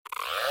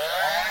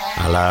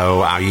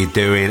Hello, how you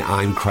doing?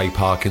 I'm Craig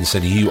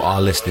Parkinson. You are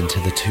listening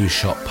to the Two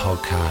Shot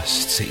Podcast.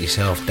 Sit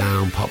yourself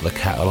down, pop the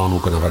kettle on.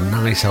 We're going to have a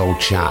nice old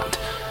chat.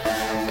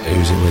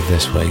 Who's it with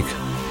this week?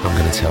 I'm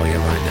going to tell you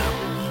right now.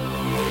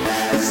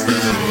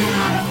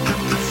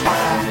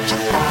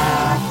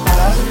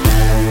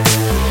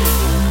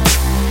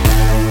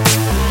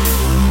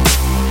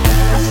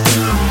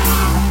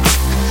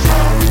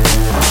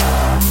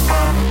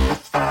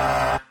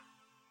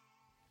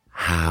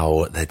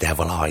 How the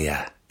devil are you?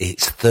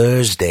 It's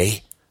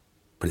Thursday,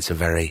 but it's a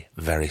very,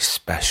 very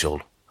special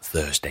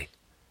Thursday.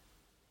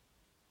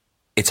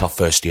 It's our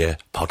first year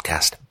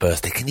podcast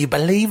birthday. Can you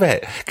believe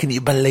it? Can you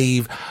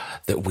believe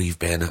that we've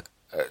been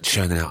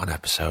churning out an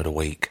episode a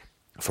week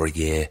for a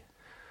year?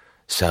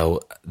 So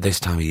this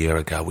time a year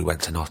ago, we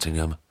went to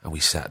Nottingham and we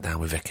sat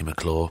down with Vicky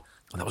McClure,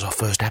 and that was our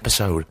first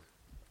episode.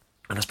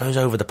 And I suppose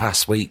over the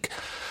past week,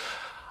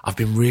 I've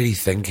been really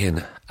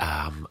thinking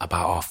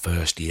about our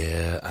first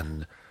year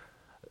and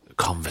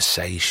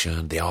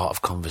conversation, the art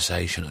of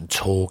conversation and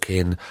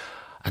talking.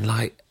 And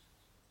like,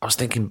 I was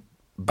thinking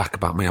back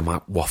about me. I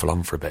might waffle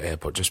on for a bit here,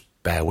 but just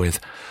bear with.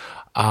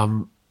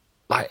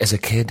 Like as a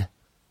kid,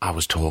 I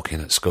was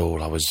talking at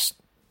school. I was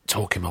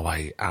talking my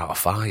way out of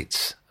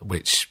fights,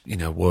 which, you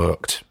know,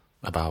 worked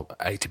about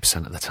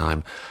 80% of the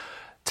time.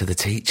 To the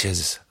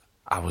teachers,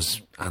 I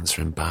was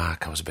answering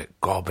back. I was a bit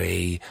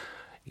gobby.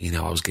 You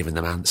know, I was giving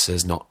them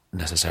answers, not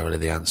necessarily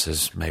the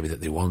answers maybe that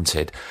they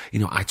wanted. You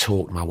know, I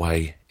talked my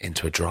way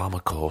into a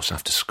drama course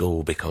after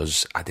school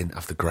because I didn't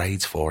have the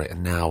grades for it.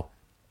 And now,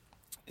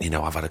 you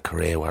know, I've had a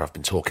career where I've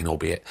been talking,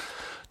 albeit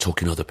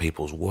talking other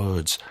people's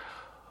words.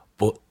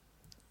 But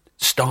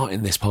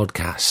starting this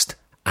podcast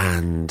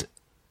and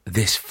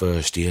this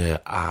first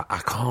year,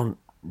 I can't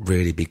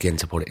really begin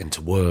to put it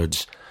into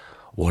words,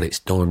 what it's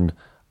done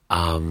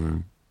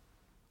and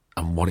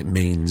what it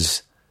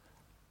means.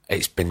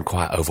 It's been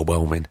quite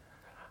overwhelming.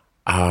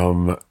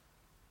 I'm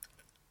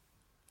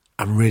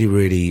really,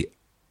 really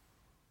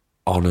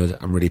honoured.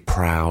 I'm really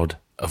proud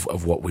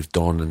of what we've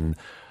done and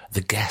the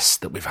guests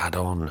that we've had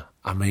on.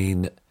 I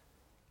mean,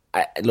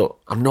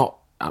 look, I'm not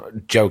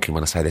joking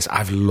when I say this.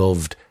 I've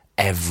loved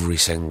every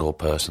single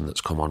person that's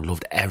come on,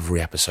 loved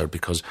every episode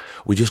because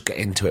we just get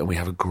into it and we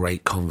have a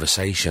great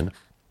conversation.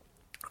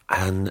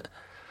 And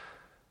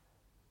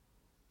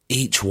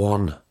each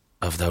one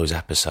of those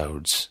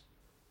episodes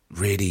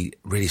really,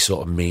 really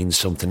sort of means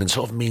something, and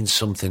sort of means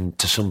something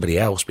to somebody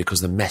else because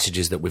the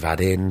messages that we've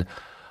had in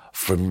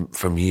from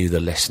you,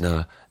 the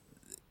listener,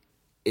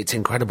 it's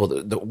incredible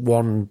that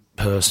one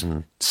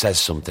person says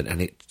something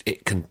and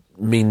it can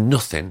mean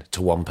nothing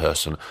to one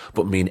person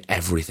but mean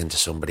everything to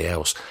somebody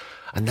else.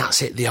 And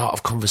that's it, the art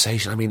of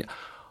conversation. I mean,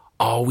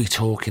 are we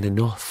talking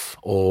enough,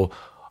 or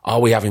are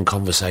we having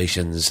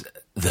conversations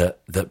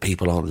that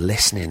people aren't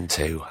listening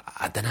to?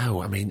 I don't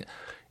know. I mean,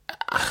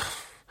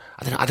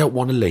 I don't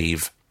want to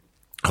leave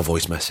a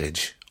voice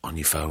message on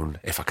your phone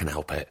if I can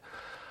help it.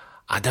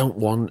 I don't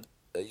want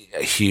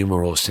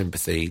humour or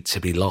sympathy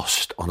to be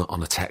lost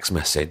on a text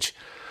message.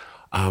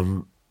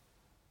 So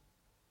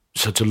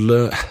to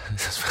learn,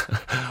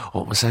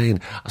 what am I saying?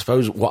 I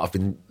suppose what I've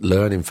been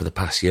learning for the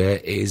past year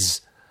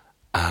is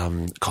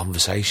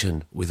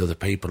conversation with other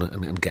people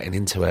and getting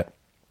into it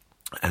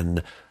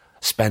and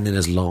spending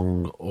as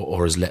long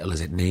or as little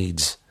as it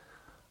needs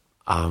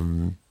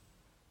to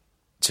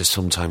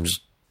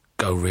sometimes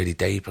go really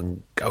deep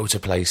and go to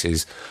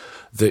places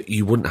that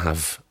you wouldn't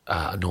have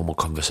a normal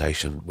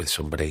conversation with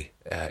somebody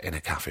in a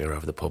cafe or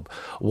over the pub.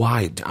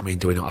 Why? I mean,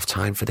 do we not have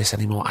time for this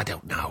anymore? I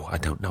don't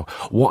know.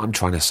 What I'm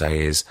trying to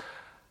say is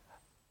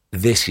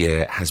this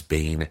year has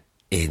been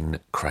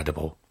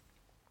incredible.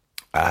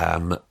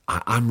 I'm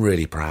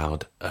really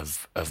proud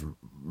of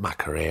my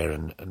career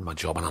and my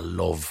job, and I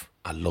love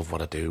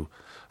what I do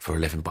for a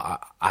living,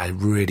 but I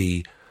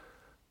really,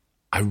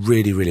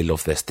 really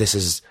love this. This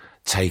has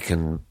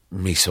taken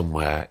me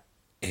somewhere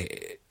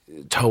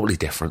totally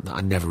different that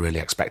I never really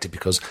expected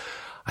because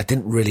I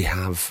didn't really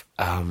have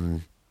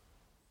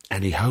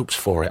any hopes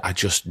for it. I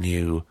just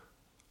knew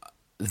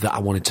that I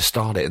wanted to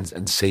start it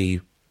and see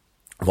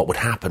what would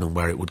happen and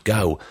where it would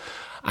go.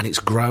 And it's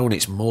grown,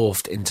 it's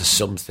morphed into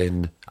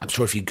something. I'm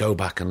sure if you go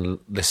back and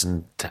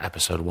listen to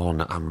episode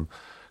 1, I'm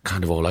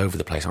kind of all over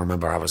the place. I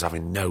remember I was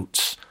having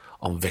notes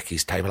on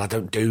Vicky's table. I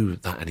don't do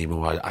that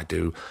anymore. I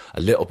do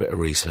a little bit of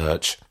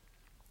research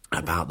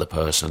about the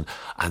person,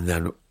 and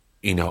then,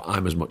 you know,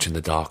 I'm as much in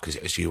the dark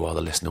as you are, the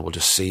listener. We'll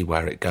just see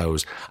where it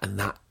goes, and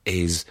that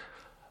is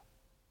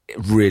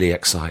really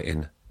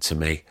exciting to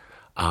me.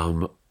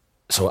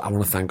 So I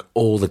want to thank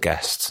all the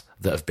guests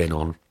that have been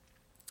on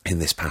in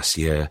this past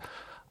year.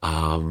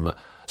 Some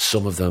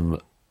of them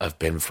have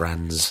been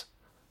friends,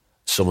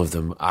 some of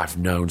them I've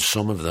known,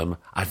 some of them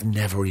I've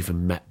never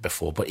even met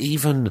before, but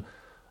even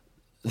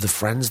the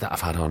friends that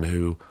I've had on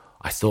who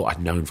I thought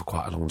I'd known for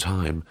quite a long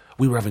time,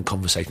 we were having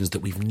conversations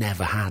that we've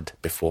never had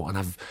before, and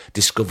I've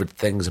discovered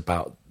things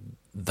about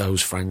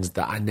those friends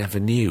that I never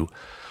knew.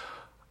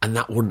 And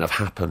that wouldn't have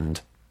happened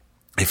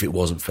if it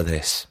wasn't for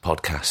this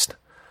podcast.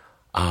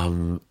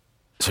 So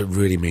it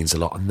really means a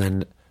lot. And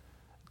then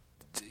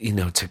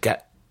to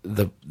get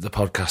the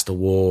podcast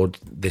award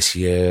this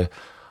year,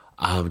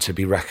 to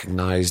be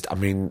recognised. I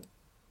mean,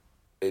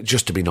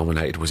 just to be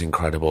nominated was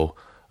incredible,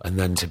 and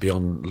then to be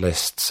on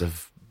lists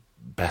of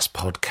best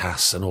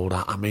podcasts and all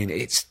that. I mean,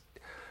 it's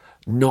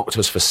knocked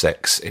us for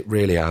six. It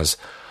really has.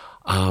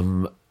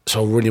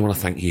 So I really want to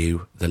thank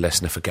you, the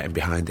listener, for getting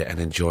behind it and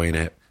enjoying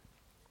it,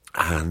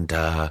 and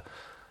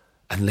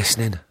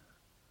listening.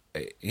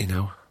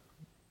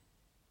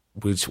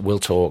 We'll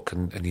talk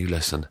and you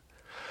listen.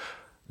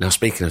 Now,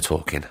 speaking of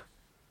talking,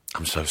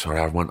 I'm so sorry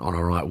I went on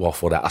a right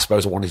waffle there. I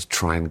suppose I wanted to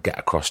try and get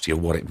across to you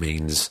what it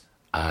means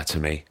to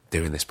me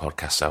doing this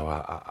podcast. So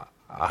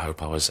I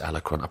hope I was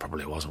eloquent. I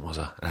probably wasn't, was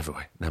I?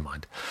 Anyway, never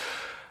mind.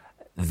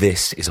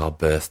 This is our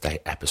birthday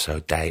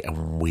episode day,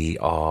 and we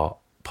are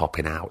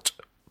popping out.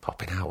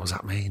 Popping out, what does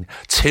that mean?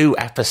 2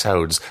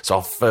 episodes. So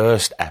our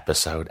first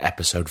episode,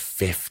 episode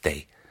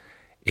 50,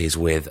 is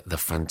with the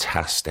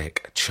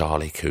fantastic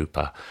Charlie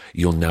Cooper.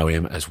 You'll know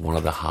him as one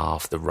of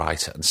the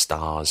writer and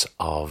stars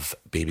of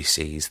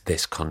BBC's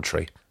This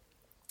Country.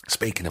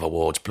 Speaking of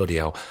awards, bloody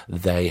hell,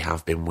 they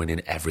have been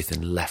winning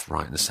everything left,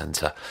 right and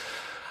centre.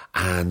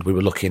 And we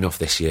were lucky enough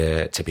this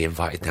year to be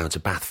invited down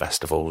to Bath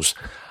festivals,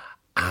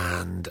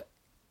 and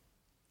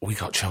we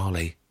got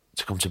Charlie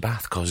to come to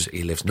Bath because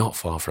he lives not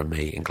far from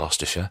me in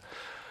Gloucestershire.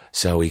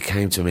 So he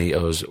came to meet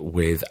us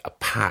with a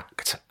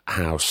packed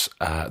house,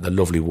 the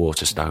lovely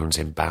Waterstones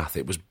in Bath.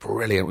 It was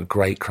brilliant, a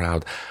great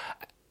crowd.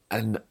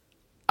 And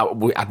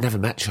I'd never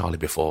met Charlie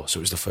before, so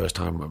it was the first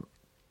time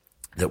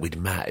that we'd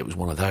met. It was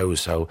one of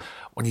those. So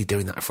when you're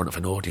doing that in front of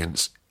an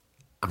audience,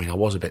 I mean, I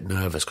was a bit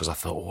nervous because I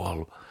thought,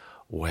 well,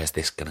 where's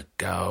this going to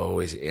go?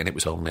 And it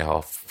was only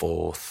our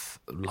 4th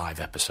live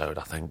episode,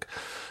 I think.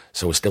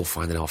 So we're still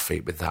finding our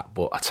feet with that.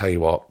 But I tell you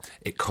what,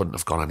 it couldn't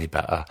have gone any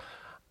better.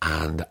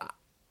 And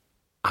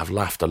I've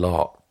laughed a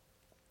lot.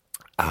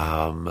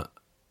 I've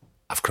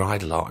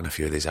cried a lot in a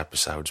few of these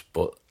episodes.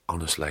 But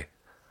honestly,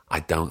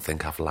 I don't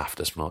think I've laughed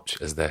as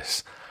much as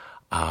this.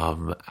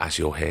 As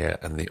you'll hear,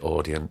 and the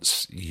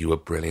audience, you were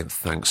brilliant.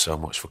 Thanks so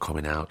much for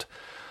coming out.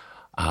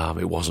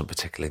 It wasn't a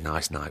particularly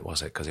nice night,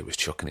 was it? Because it was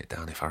chucking it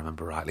down, if I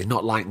remember rightly.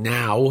 Not like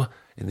now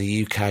in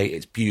the UK.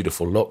 It's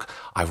beautiful. Look,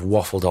 I've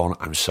waffled on.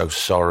 I'm so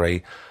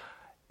sorry.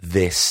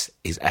 This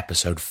is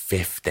episode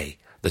 50,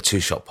 the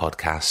Two Shot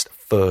Podcast,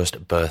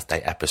 first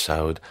birthday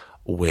episode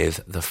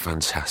with the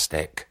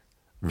fantastic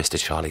Mr.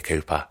 Charlie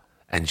Cooper.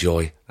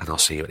 Enjoy, and I'll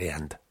see you at the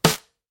end.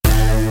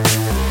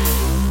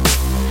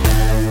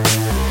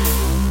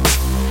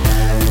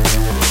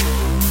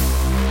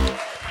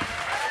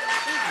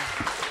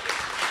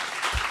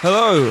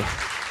 Hello.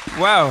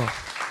 Wow.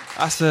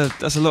 That's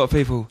a lot of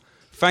people.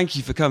 Thank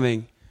you for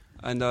coming.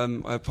 And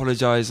I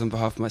apologise on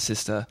behalf of my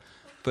sister,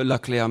 but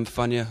luckily I'm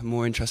funnier,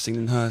 more interesting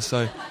than her,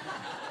 so...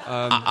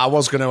 I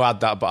was going to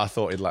add that, but I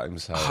thought he'd let him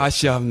say it.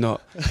 Actually, I'm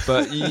not.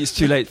 But it's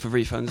too late for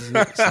refunds, isn't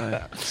it?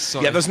 So,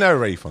 sorry. Yeah, there's no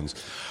refunds.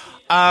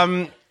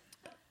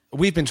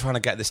 We've been trying to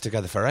get this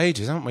together for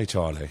ages, haven't we,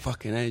 Charlie?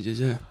 Fucking ages,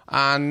 yeah.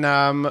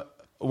 And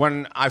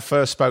when I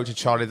first spoke to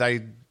Charlie,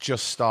 they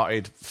just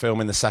started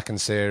filming the 2nd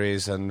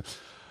series, and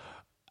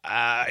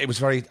it was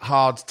very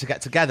hard to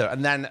get together.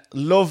 And then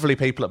lovely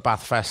people at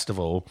Bath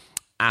Festival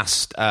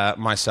asked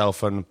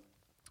myself and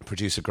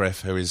producer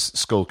Griff, who is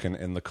skulking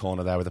in the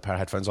corner there with a pair of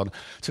headphones on,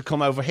 to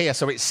come over here.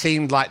 So it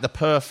seemed like the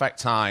perfect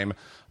time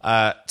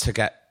to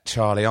get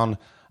Charlie on.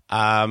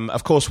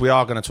 Of course, we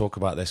are going to talk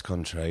about This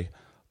Country,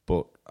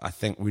 but I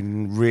think we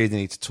really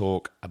need to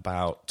talk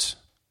about,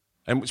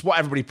 and it's what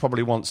everybody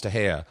probably wants to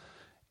hear,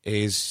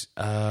 is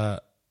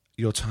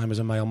your time as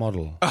a male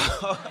model.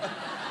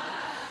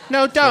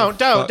 No,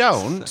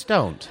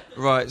 don't.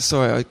 Right,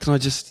 sorry, can I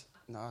just...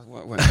 No, I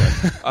won't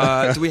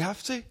go. Do we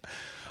have to?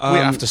 We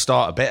have to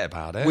start a bit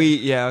about it.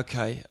 Yeah,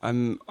 okay.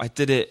 I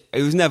did it.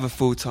 It was never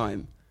full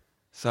time,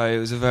 so it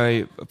was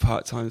a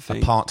part-time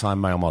thing. A part-time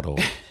male model.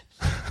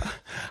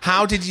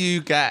 How did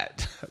you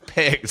get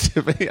picked?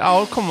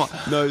 Oh, come on.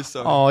 No,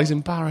 sorry. Oh, he's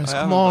embarrassed.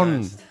 Come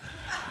on.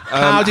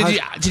 How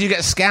did you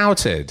get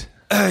scouted?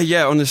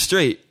 Yeah, on the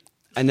street,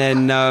 and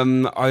then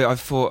I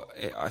thought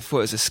it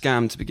was a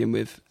scam to begin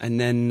with, and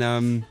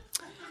then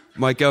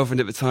my girlfriend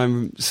at the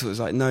time sort of was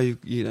like, "No,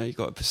 you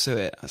got to pursue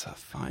it." I was like,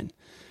 "Fine."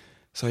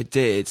 So I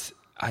did,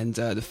 and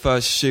the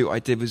first shoot I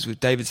did was with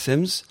David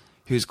Sims,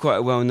 who's quite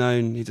a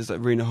well-known. He does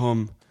like Rena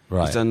Hom.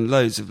 Right. He's done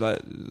loads of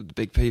like the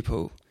big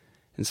people,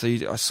 and so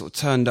I sort of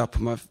turned up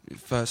on my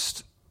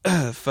first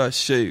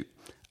shoot,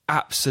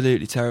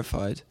 absolutely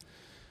terrified,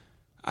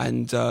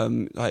 and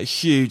like a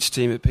huge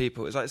team of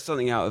people. It's like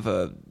something out of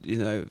a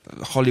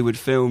Hollywood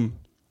film,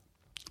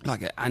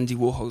 like at Andy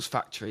Warhol's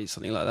factory,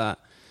 something like that,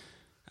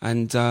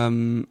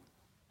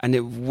 and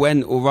it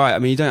went all right. I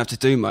mean, you don't have to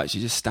do much.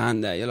 You just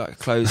stand there. You're like a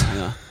clothes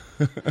hanger.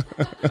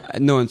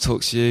 And no one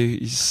talks to you.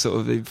 You just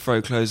sort of they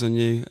throw clothes on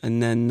you.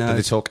 And then... Do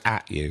they talk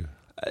at you?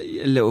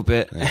 A little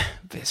bit. Yeah.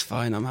 But it's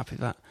fine. I'm happy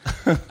with that.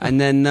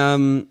 and then,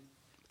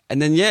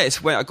 yeah,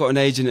 it's when I got an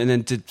agent and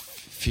then did a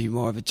few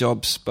more other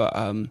jobs. But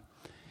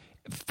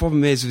the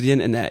problem is with the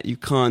internet, you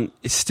can't.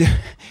 It's still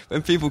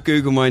when people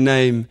Google my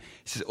name,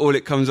 it's just, all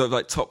it comes up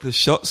like topless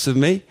shots of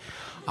me,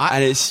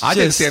 and it's. I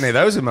didn't see any of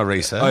those in my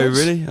research. Oh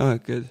really? Oh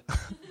good.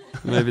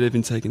 Maybe they've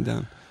been taken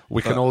down.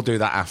 We can all do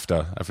that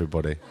after,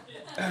 everybody.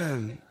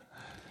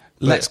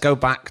 Let's go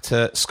back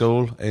to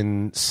school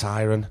in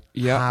Ciren.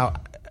 Yeah.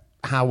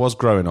 How was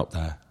growing up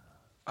there?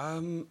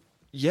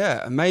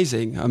 Yeah,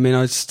 amazing. I mean,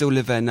 I still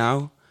live there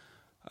now.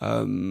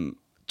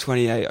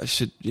 28, I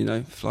should,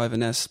 fly the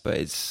nest, but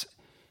it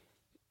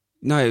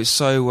was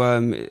so,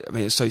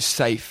 it's so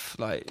safe.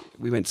 Like,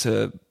 we went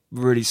to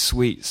really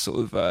sweet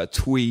sort of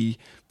twee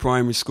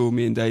primary school,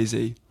 me and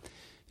Daisy.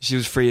 She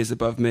was 3 years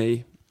above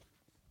me.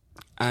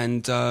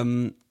 And,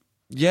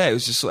 it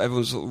was just sort of,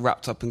 everyone was sort of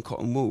wrapped up in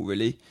cotton wool,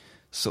 really.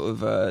 Sort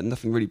of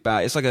nothing really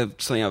bad. It's like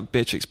something out of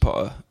Beatrix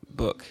Potter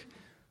book.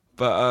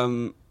 But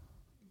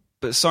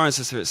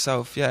Cirencester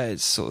itself,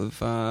 it's sort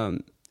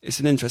of... it's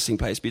an interesting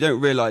place, but you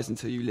don't realise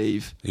until you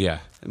leave. Yeah.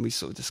 And we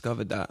sort of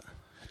discovered that.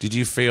 Did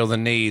you feel the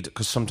need,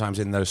 because sometimes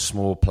in those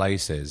small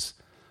places,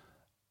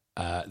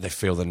 they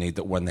feel the need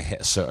that when they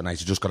hit a certain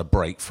age, you just got to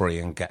break free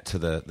and get to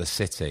the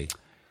city?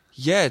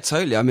 Yeah,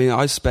 totally. I mean,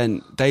 I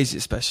spent, Daisy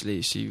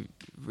especially, she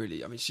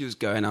was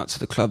going out to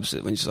the clubs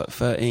when she was like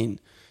 13.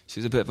 She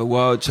was a bit of a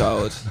wild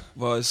child.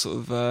 Well, I was sort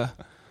of... the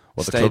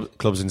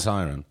clubs in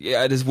Ciren?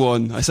 Yeah, there's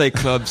one. I say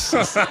clubs.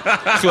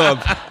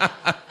 Club.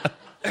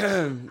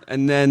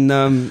 And then,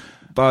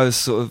 but I was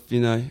sort of,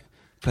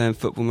 playing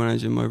Football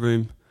Manager in my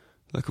room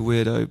like a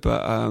weirdo.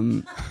 But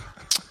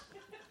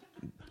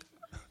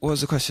what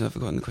was the question? I've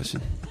forgotten the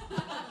question.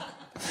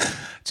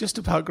 Just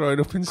about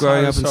growing up in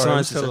Ciren.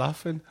 I'm still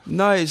laughing.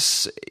 No,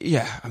 it's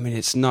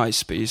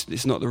nice, but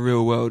it's not the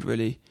real world,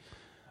 really.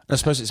 I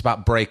suppose it's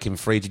about breaking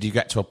free. Did you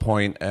get to a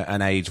point at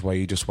an age where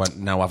you just went,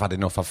 no, I've had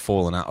enough, I've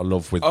fallen out of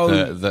love with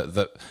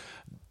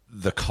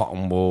the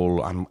cotton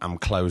wool, I'm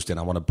closed in,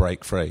 I want to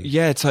break free?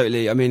 Yeah,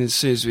 totally. I mean, as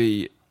soon as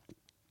it's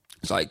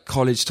like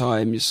college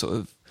time, you're sort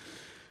of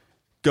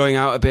going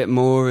out a bit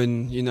more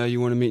and,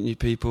 you want to meet new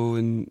people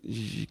and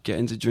you get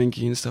into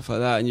drinking and stuff like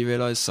that and you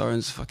realise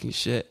Ciren's fucking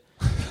shit.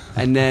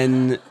 And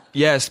then,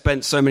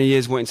 spent so many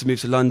years wanting to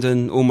move to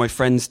London. All my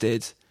friends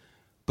did.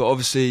 But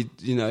obviously,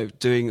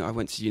 I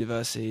went to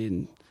university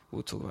and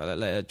we'll talk about that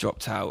later,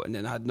 dropped out and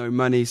then I had no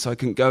money, so I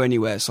couldn't go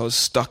anywhere. So I was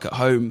stuck at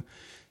home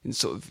in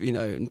sort of,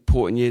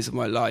 important years of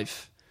my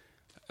life.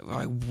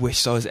 I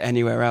wished I was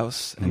anywhere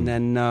else. And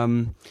then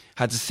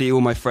had to see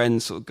all my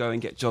friends sort of go and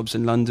get jobs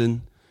in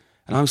London.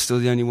 And I'm still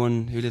the only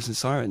one who lives in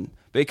Ciren.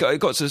 But it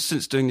got to,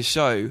 since doing the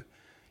show,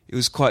 it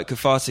was quite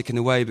cathartic in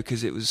a way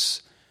because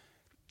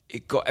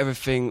it got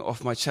everything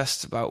off my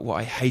chest about what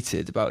I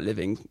hated about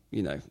living,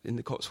 in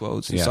the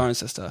Cotswolds in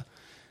Cirencester.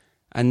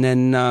 And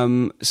then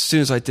as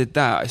soon as I did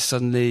that, I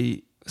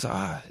suddenly was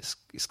like,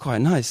 it's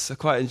quite nice. I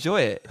quite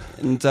enjoy it.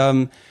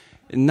 And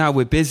now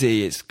we're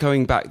busy. It's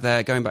going back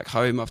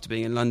home after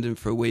being in London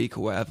for a week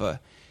or whatever.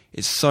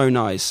 It's so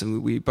nice,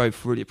 and we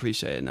both really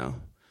appreciate it now.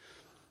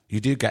 You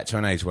do get to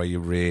an age where you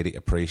really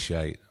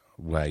appreciate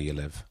where you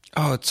live.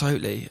 Oh,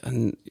 totally.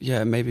 And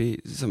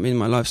maybe does that mean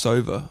my life's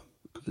over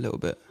a little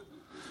bit?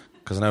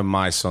 Because I know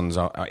my son's,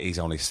 he's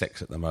only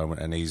 6 at the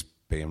moment, and he's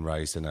being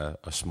raised in a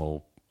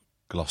small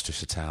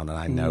Gloucestershire town, and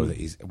I know that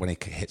when he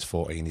hits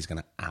 14, he's going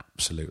to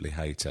absolutely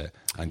hate it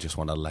and just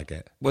want to leg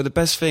it. Well, the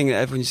best thing that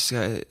everyone used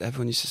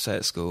to say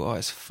at school,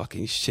 it's a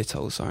fucking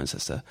shithole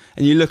Cirencester.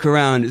 And you look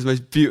around, it's the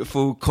most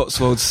beautiful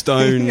Cotswold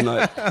stone,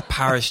 like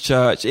parish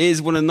church. It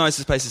is one of the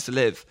nicest places to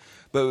live,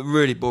 but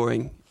really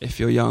boring if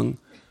you're young.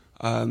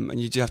 And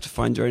you do have to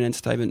find your own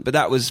entertainment. But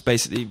that was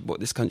basically what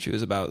this country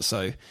was about,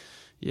 so...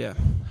 Yeah.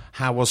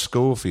 How was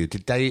school for you?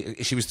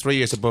 She was 3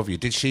 years above you.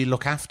 Did she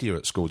look after you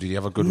at school? Did you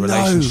have a good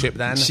relationship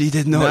then? She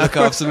did not look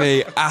after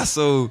me at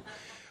all.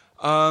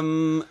 I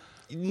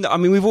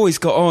mean, we've always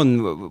got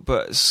on,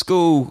 but at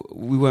school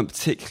we weren't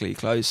particularly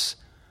close.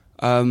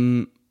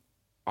 I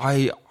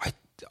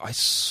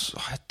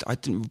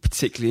didn't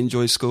particularly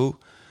enjoy school.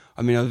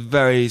 I mean, I was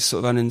very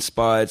sort of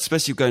uninspired,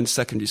 especially going to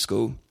secondary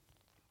school.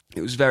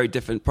 It was very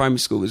different. Primary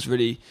school was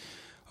really...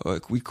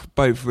 we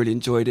both really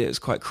enjoyed it. It was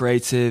quite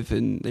creative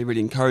and they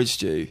really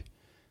encouraged you.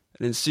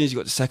 And then as soon as you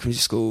got to secondary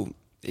school,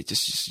 you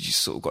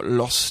sort of got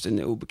lost and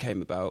it all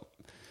became about,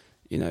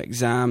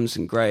 exams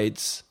and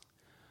grades.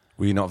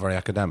 Were you not very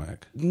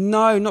academic?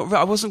 No, not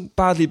I wasn't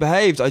badly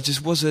behaved. I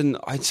just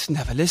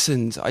never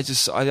listened.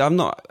 I'm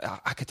not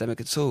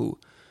academic at all.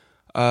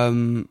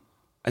 And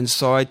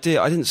so I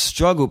didn't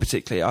struggle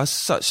particularly. I was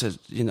such a,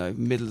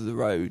 middle of the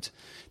road.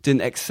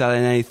 Didn't excel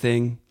in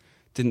anything.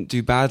 Didn't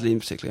do badly in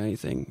particularly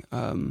anything.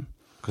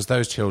 Because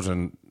those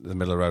children, the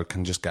middle of the road,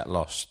 can just get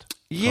lost.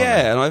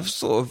 Yeah, and I've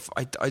sort of,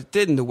 I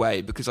did in a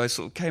way, because I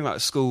sort of came out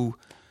of school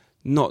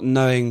not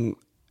knowing,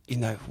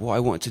 what I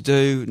wanted to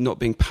do, not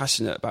being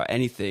passionate about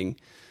anything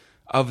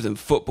other than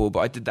football, but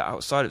I did that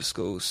outside of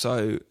school.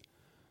 So,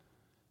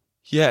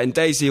 yeah, and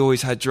Daisy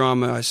always had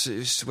drama.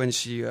 When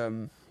she,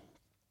 when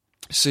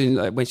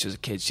she was a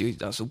kid,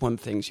 that's the one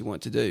thing she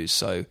wanted to do.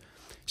 So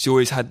she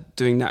always had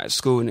doing that at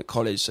school and at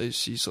college, so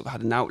she sort of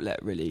had an outlet,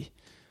 really.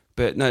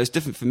 But no, it's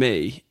different for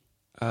me.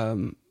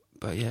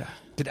 But yeah.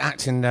 Did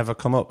acting never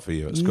come up for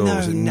you at school? No,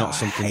 Was it not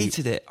something I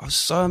hated it. I was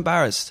so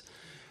embarrassed.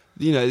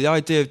 You know, the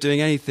idea of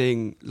doing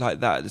anything like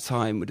that at the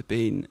time would have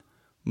been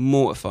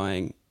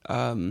mortifying.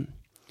 I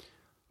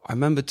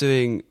remember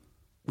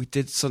we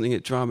did something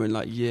at drama in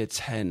like year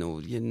 10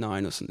 or year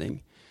 9 or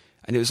something.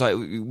 And it was like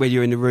when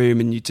you're in the room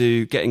and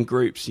you get in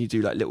groups and you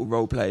do like little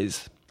role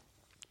plays.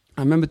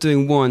 I remember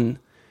doing one,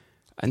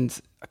 and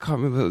I can't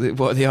remember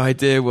what the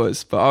idea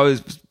was, but I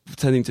was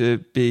pretending to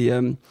be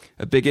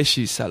a big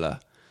issue seller.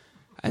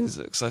 And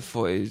because I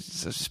thought it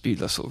was just be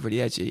sort of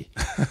really edgy.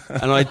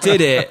 And I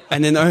did it,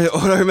 and then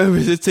all I remember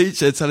is the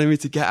teacher telling me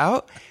to get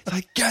out. It's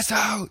like, get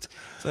out!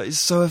 It's like, it's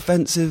so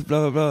offensive,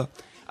 blah, blah, blah.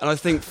 And I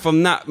think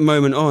from that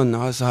moment on,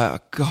 I was like, oh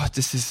God,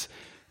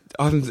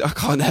 I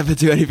can't ever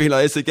do anything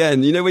like this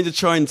again. You know, when you're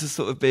trying to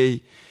sort of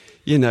be,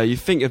 you know, you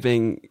think you're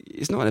being,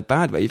 it's not in a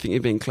bad way, you think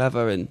you're being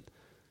clever, and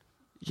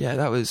yeah,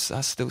 that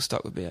still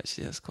stuck with me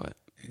actually. That's quite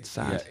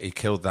sad. Yeah, he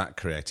killed that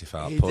creative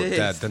output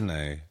dead, didn't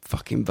he?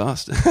 Fucking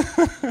bastard.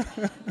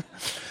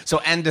 So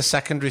end of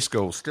secondary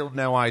school, still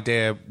no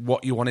idea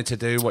what you wanted to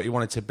do, what you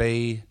wanted to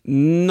be?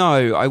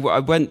 No, I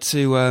went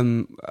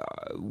to,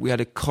 we had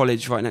a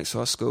college right next to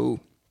our school.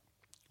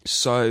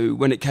 So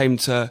when it came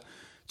to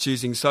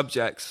choosing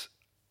subjects,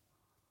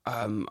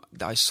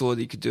 I saw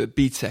that you could do a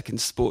BTEC in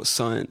sports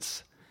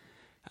science.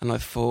 And I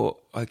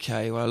thought,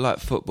 okay, well, I like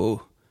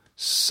football.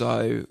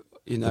 So,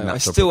 you know, I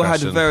still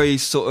had a very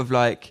sort of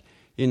like,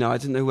 you know, I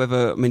didn't know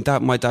whether, I mean,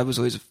 my dad was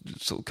always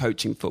sort of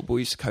coaching football.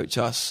 He used to coach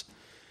us.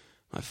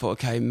 I thought,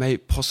 okay, maybe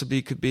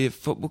possibly could be a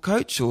football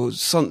coach or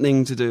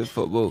something to do with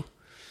football.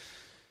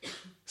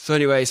 So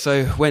anyway,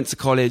 went to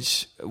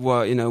college.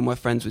 Well, you know, my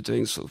friends were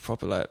doing sort of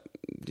proper like,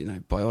 you know,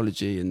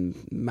 biology and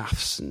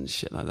maths and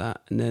shit like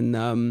that. And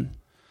then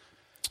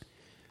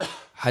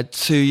had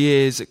 2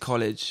 years at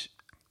college,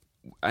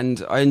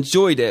 and I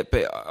enjoyed it.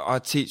 But our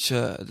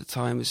teacher at the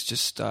time was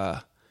just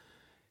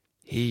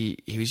he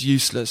was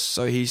useless.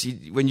 So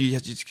when you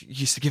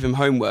used to give him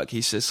homework, he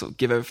used to sort of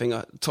give everything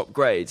a top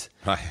grade.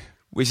 Right.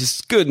 Which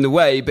is good in a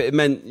way, but it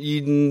meant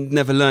you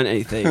never learned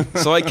anything.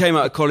 So I came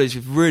out of college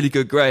with really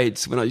good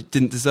grades when I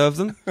didn't deserve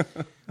them,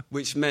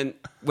 which meant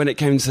when it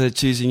came to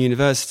choosing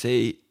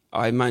university,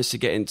 I managed to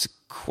get into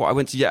I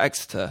went to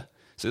Exeter.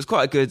 So it was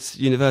quite a good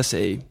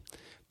university,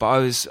 but I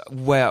was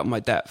way out of my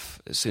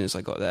depth as soon as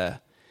I got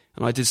there.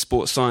 And I did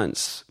sports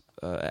science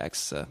at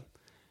Exeter.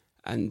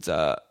 And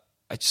I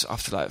just,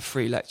 after like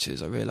 3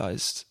 lectures, I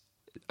realised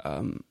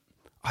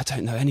I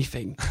don't know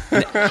anything.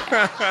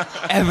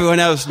 Everyone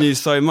else knew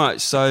so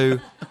much. So,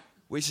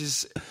 which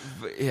is,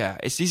 yeah,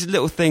 it's these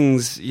little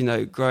things, you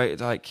know,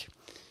 great, like,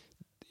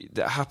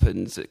 that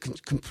happens that can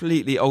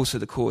completely alter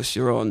the course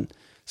you're on.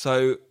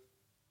 So,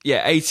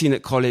 yeah, 18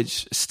 at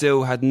college,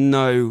 still had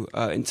no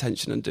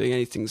intention on doing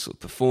anything sort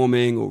of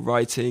performing or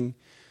writing.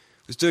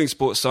 Was doing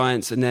sports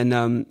science, and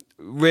then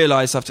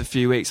realised after a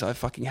few weeks I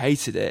fucking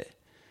hated it,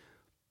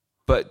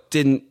 but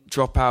didn't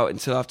drop out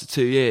until after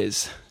 2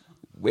 years.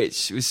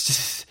 Which was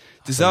just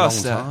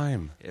disaster. A long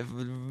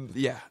time.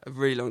 Yeah, a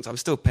really long time. I'm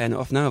still paying it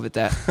off now, the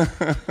debt.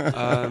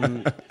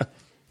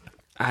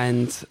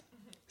 And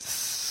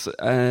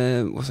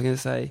what was I going to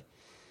say?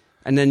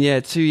 And then,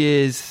 yeah, 2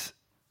 years.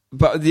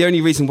 But the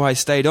only reason why I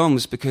stayed on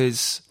was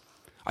because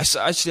I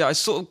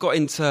sort of got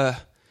into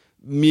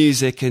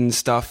music and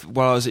stuff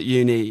while I was at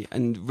uni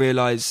and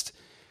realised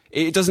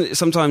it doesn't.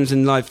 Sometimes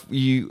in life,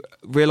 you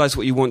realise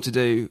what you want to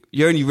do.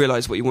 You only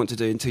realise what you want to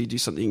do until you do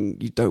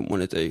something you don't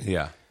want to do.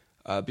 Yeah.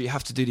 But you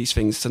have to do these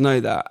things to know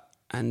that.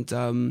 And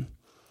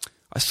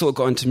I sort of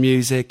got into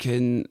music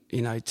and,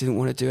 you know, didn't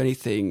want to do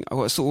anything.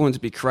 I sort of wanted to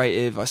be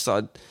creative. I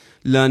started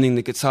learning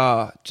the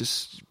guitar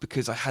just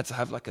because I had to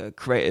have like a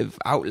creative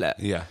outlet.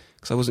 Yeah.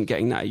 Because I wasn't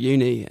getting that at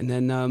uni. And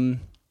then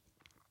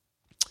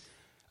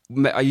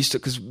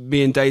because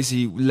me and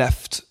Daisy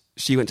left,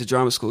 she went to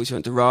drama school, she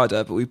went to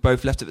RADA, but we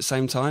both left at the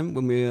same time.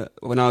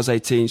 When I was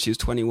 18, she was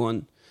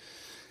 21.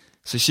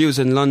 So she was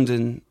in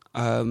London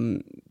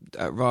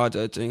at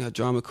RADA doing her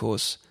drama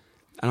course,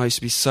 and I used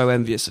to be so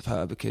envious of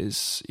her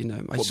because, you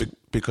know,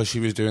 because she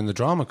was doing the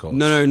drama course.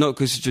 No, not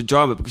because she did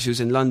drama, because she was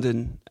in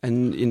London,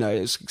 and you know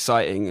it was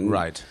exciting. And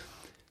right.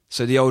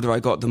 So the older I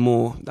got, the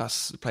more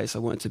that's the place I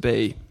wanted to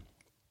be.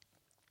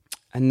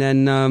 And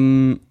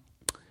then,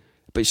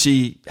 but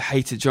she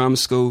hated drama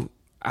school.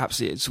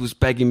 Absolutely, it was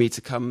begging me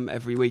to come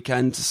every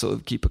weekend to sort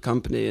of keep her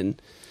company,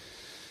 and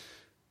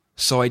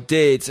so I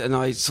did, and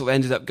I sort of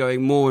ended up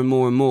going more and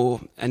more and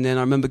more. And then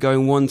I remember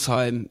going one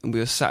time, and we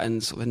were sat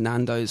in sort of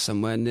Nando's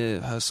somewhere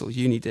near her sort of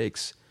uni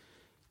digs,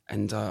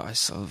 and I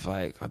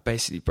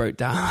basically broke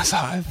down. I was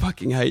like, I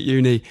fucking hate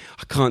uni.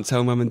 I can't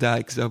tell mum and dad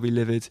because they'll be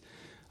livid.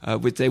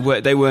 They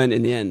weren't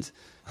in the end,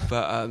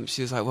 but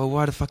she was like, well,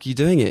 why the fuck are you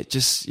doing it?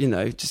 Just, you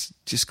know,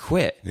 just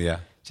quit. Yeah.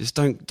 Just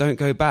don't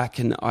go back.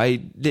 And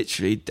I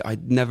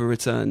never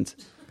returned.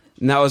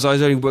 And I was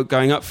only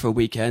going up for a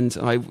weekend,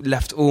 and I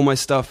left all my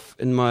stuff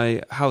in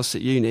my house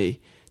at uni,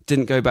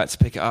 didn't go back to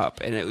pick it up,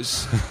 and it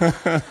was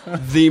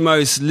the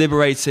most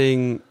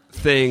liberating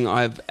thing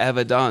I've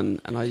ever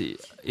done. And I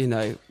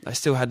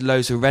still had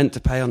loads of rent to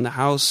pay on the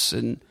house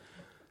and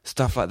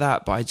stuff like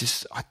that, but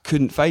I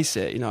couldn't face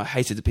it. I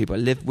hated the people I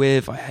lived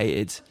with. I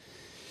hated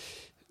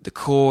the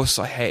course.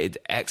 I hated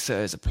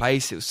Exeter as a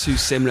place. It was too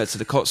similar to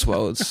the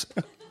Cotswolds.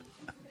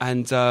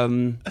 And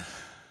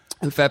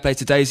fair play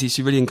to Daisy,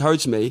 she really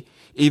encouraged me,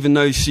 even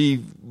though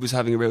she was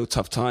having a real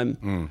tough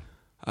time.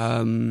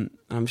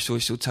 I'm sure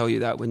she'll tell you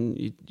that when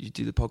you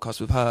do the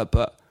podcast with her.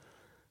 But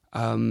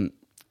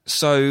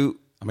so...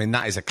 I mean,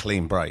 that is a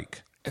clean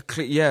break.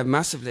 Yeah,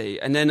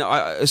 massively. And then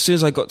as soon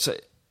as I got to...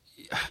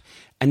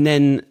 And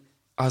then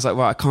I was like,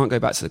 well, I can't go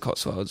back to the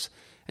Cotswolds.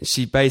 And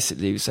she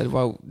basically said,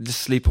 well,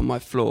 just sleep on my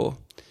floor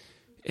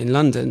in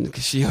London,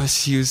 because she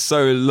was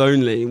so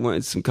lonely and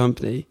wanted some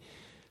company.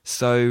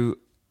 So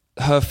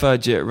her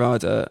third year at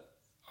RADA,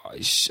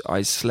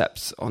 I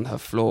slept on her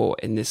floor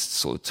in this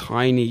sort of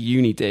tiny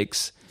uni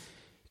digs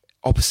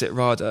opposite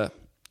RADA,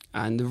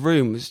 and the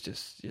room was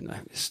just,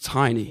 it's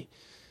tiny.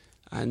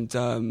 And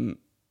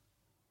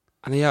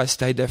yeah, I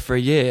stayed there for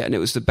a year, and it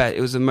was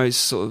the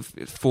most sort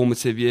of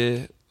formative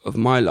year of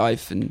my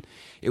life, and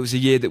it was a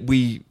year that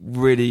we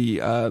really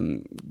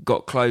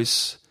got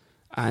close,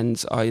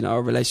 and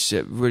our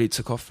relationship really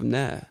took off from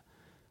there.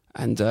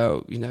 And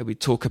we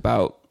talk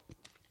about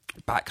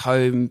back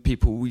home,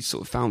 people we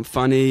sort of found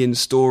funny and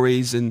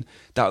stories, and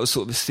that was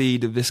sort of the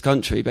seed of this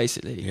country,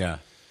 basically. Yeah.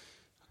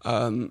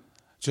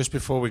 Just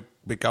before we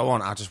go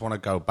on, I just want to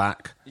go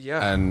back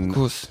and of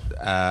course.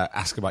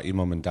 Ask about your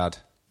mum and dad.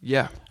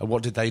 Yeah. And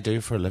what did they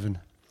do for a living?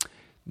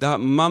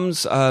 That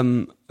mum's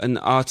an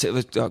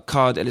artist, a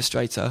card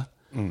illustrator,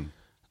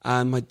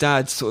 and my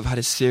dad sort of had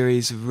a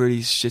series of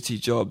really shitty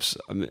jobs,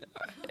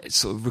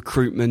 sort of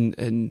recruitment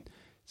and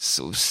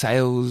sort of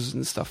sales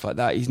and stuff like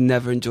that. He's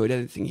never enjoyed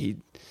anything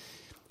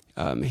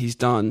he's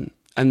done.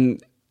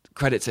 And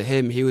credit to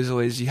him, he was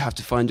always, you have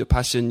to find your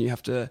passion, you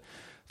have to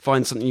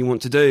find something you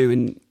want to do.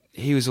 And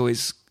he was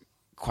always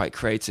quite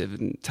creative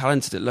and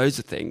talented at loads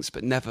of things,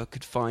 but never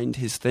could find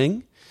his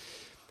thing.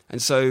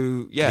 And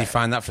so, yeah. Did you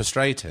find that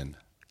frustrating?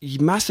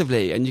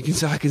 Massively. And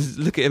I can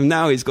look at him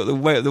now, he's got the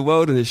weight of the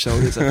world on his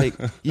shoulders. I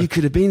think, you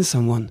could have been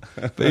someone,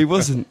 but he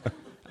wasn't.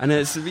 And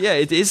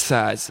it is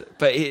sad.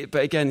 But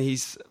again,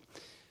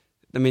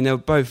 they're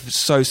both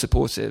so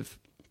supportive.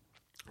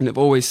 And they've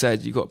always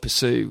said, you've got to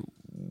pursue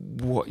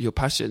what your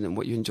passion and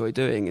what you enjoy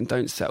doing, and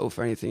don't settle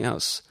for anything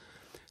else.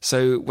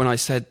 So when I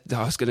said that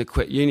I was going to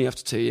quit uni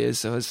after 2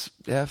 years, I was,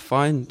 yeah,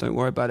 fine, don't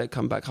worry about it,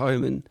 come back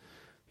home and,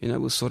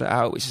 we'll sort it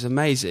out, which is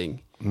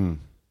amazing.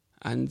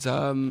 And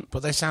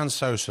but they sound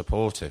so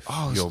supportive.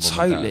 Oh,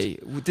 totally.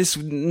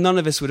 None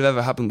of this would have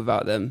ever happened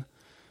without them.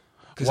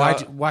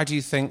 Why do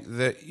you think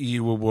that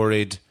you were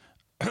worried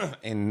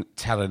in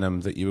telling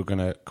them that you were going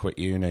to quit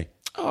uni?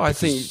 Oh, I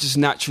think just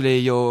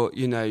naturally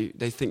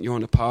they think you're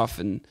on a path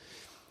and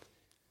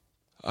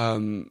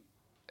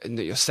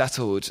that you're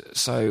settled.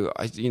 So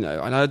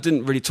and I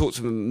didn't really talk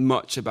to them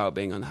much about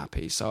being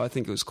unhappy. So I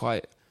think it was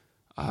quite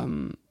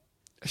a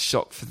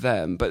shock for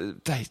them,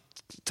 but they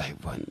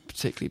weren't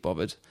particularly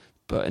bothered,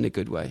 but in a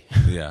good way.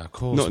 Yeah, of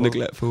course. Not a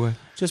neglectful way.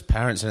 Just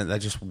parents, and they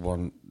just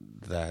want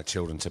their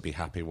children to be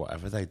happy,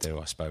 whatever they do,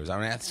 I suppose. I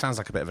mean, it sounds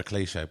like a bit of a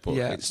cliche, but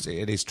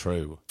it is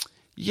true.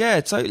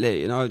 Yeah,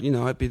 totally. And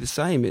I'd be the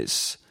same.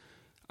 It's,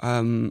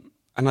 and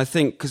I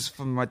think because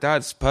from my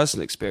dad's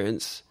personal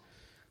experience,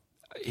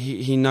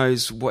 he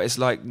knows what it's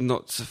like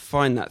not to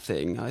find that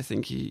thing. I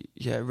think he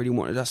really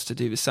wanted us to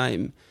do the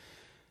same.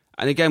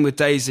 And again, with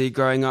Daisy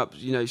growing up,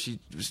 she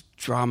was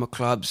drama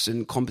clubs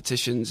and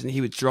competitions, and he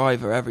would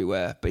drive her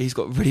everywhere. But he's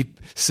got really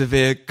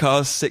severe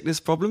car sickness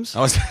problems.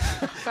 So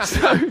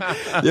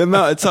the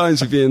amount of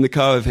times we'd be in the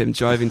car with him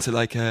driving to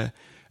like a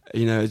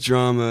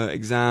drama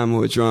exam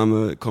or a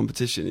drama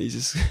competition, he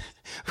just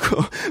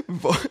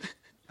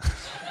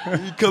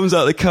he comes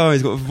out of the car,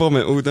 he's got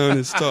vomit all down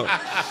his top.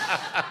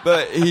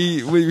 But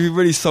we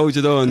really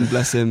soldiered on,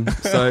 bless him.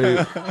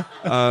 So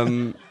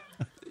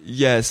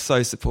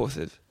so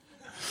supportive.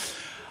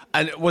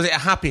 And was it a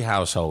happy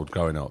household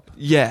growing up?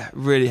 Yeah,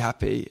 really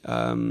happy.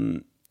 We're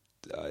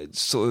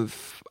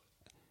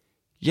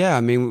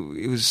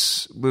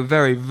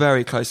very,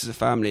 very close as a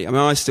family. I mean,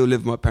 I still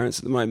live with my parents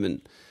at the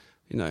moment.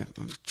 I'm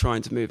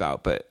trying to move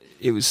out, but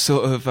it was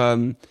sort of,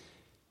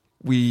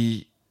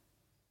 we're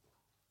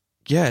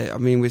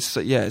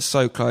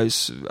so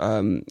close.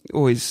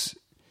 Always,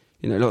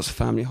 lots of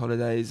family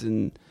holidays,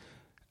 and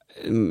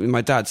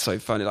my dad's so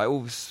funny. Like,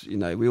 always,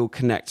 we all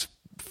connect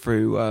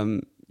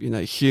through,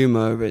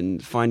 humour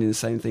and finding the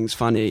same things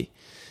funny.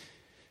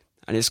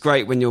 And it's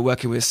great when you're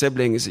working with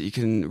siblings that you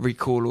can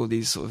recall all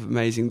these sort of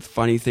amazing,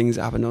 funny things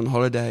that happened on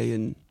holiday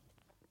and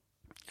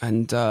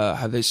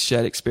have those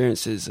shared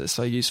experiences that are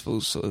so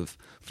useful sort of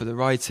for the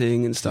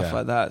writing and stuff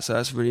like that. So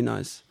that's really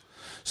nice.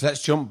 So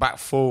let's jump back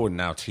forward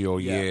now to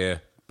your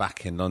year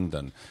back in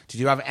London.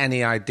 Did you have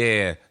any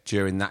idea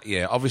during that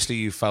year? Obviously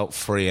you felt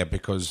freer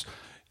because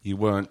you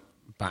weren't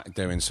back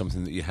doing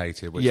something that you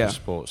hated, which was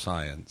sports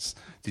science.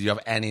 Did you have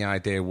any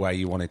idea where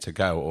you wanted to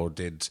go, or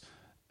did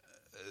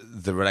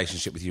the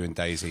relationship with you and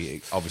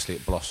Daisy, obviously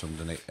it blossomed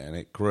and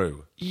it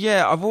grew.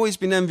 Yeah, I've always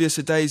been envious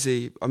of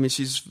Daisy. I mean,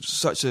 she's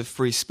such a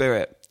free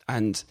spirit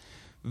and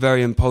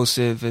very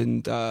impulsive,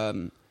 and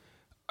other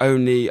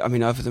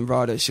than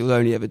Rada, she'll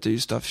only ever do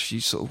stuff she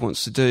sort of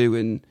wants to do,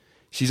 and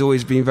she's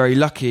always been very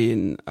lucky,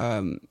 and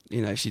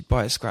she'd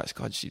buy a scratch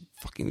card, she'd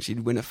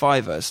win a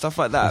fiver, stuff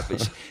like that.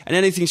 And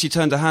anything she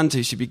turned her hand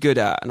to, she'd be good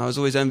at, and I was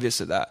always envious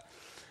of that.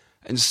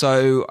 And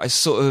so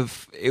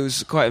it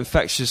was quite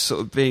infectious,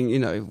 sort of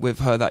being, with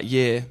her that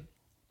year,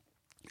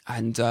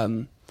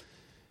 and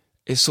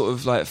it sort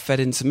of like fed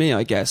into me,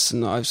 I guess,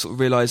 and I sort of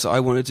realised that I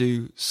want to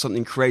do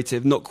something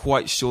creative, not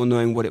quite sure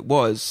knowing what it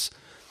was.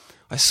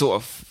 I sort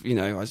of,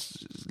 I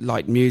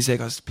liked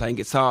music, I was playing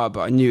guitar, but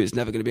I knew it was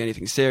never going to be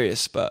anything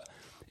serious, but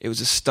it was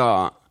a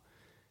start.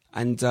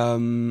 And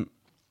for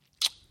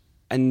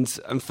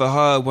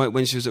her,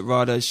 when she was at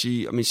RADA,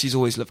 she's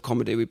always loved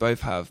comedy, we both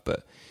have,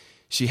 but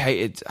she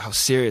hated how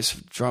serious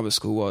drama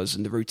school was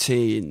and the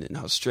routine and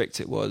how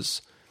strict it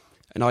was.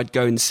 And I'd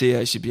go and see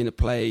her, she'd be in a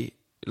play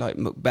like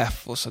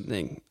Macbeth or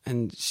something,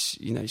 and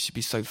she'd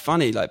be so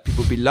funny, like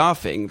people would be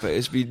laughing, but it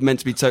was meant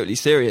to be totally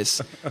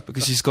serious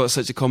because she's got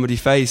such a comedy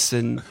face,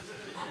 and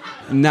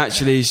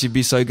naturally she'd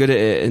be so good at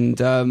it.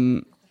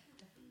 And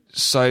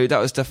so that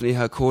was definitely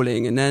her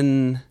calling. And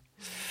then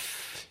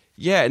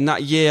in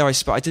that year I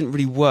didn't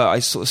really work. I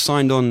sort of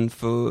signed on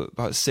for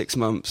about 6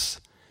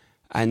 months,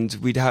 and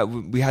we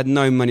had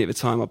no money at the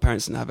time. Our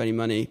parents didn't have any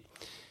money,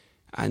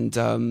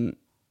 and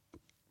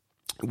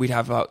we'd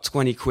have about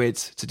 20 quid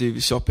to do the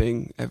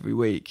shopping every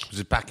week. Was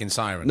it back in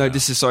Siren? No, now?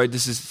 this is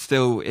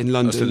still in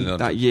London,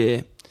 that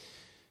year.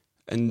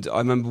 And I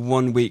remember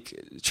one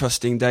week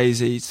trusting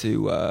Daisy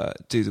to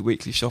do the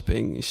weekly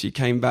shopping. She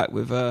came back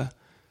with a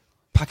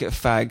packet of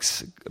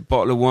fags, a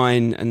bottle of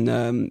wine,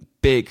 and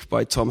Big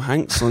by Tom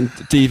Hanks on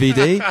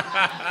DVD.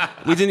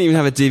 We didn't even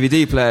have a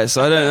DVD player,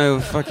 so I don't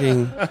know,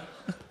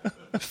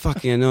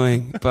 fucking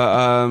annoying.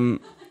 But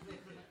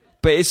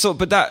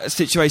that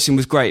situation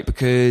was great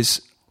because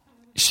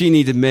she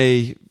needed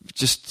me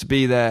just to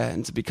be there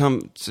and to be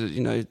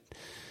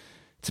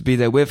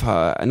there with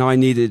her, and I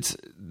needed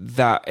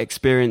that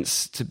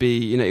experience to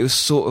be, it was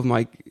sort of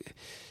my,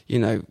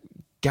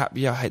 gap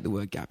year. I hate the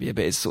word gap year,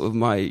 but it's sort of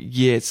my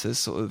year to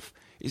sort of,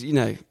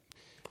 Well,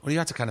 you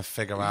had to kind of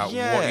figure out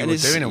what you were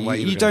doing and where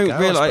you were You going don't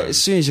to go, realise,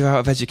 as soon as you're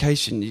out of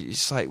education,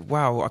 it's like,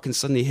 wow, I can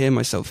suddenly hear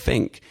myself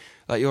think.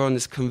 Like you're on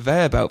this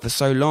conveyor belt for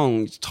so long,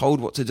 you're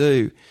told what to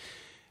do,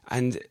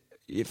 and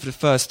for the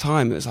first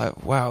time, it was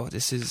like, wow,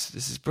 this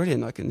is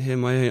brilliant. I can hear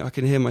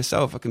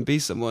myself. I can be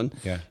someone,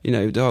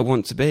 that I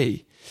want to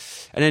be.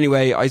 And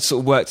anyway, I sort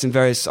of worked in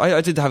various.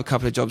 I did have a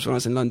couple of jobs when I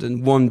was in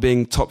London. One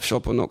being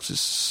Topshop on Oxford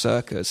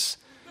Circus,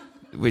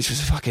 which was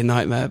a fucking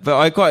nightmare, but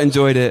I quite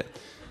enjoyed it.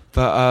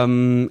 But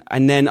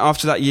and then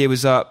after that year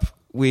was up,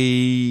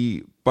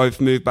 we both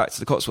moved back to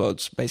the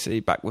Cotswolds, basically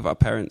back with our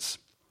parents.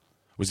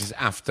 Was this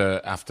after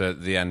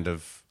the end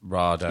of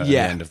RADA at the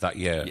end of that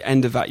year? The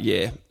end of that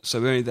year. So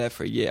we were only there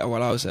for a year.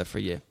 Well, I was there for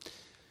a year.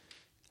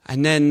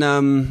 And then,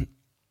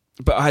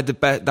 but I had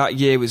that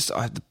year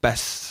I had the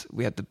best,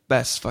 we had the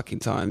best fucking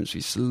times. We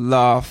used to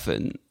laugh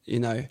and,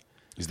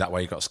 Is that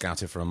why you got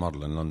scouted for a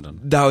model in London?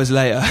 That was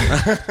later.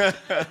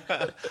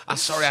 I'm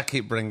sorry I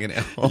keep bringing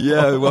it up.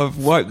 Yeah, well, I've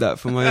wiped that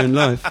from my own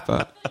life.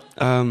 But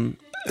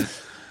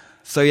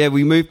so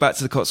we moved back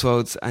to the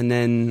Cotswolds, and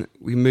then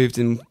we moved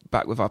in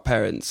back with our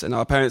parents. And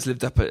our parents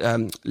lived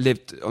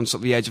on sort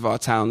of the edge of our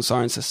town,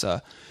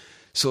 Cirencester,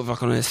 sort of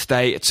like on an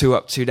estate, a 2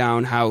 up, 2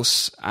 down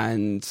house.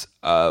 And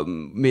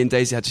me and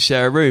Daisy had to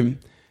share a room,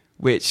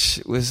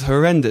 which was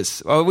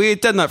horrendous. Well, we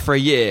had done that for a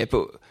year,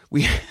 but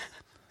we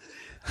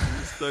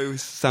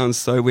sounds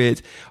so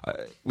weird.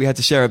 We had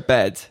to share a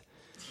bed,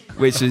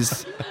 which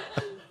is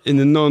in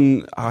the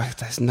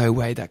there's no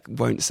way that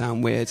won't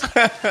sound weird.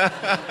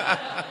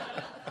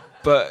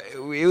 But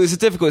it was a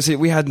difficult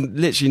situation. We had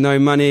literally no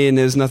money, and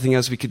there was nothing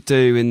else we could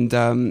do. And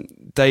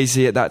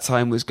Daisy at that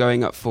time was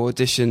going up for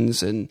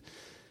auditions, and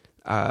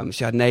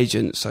she had an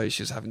agent, so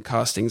she was having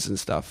castings and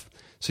stuff.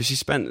 So she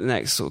spent the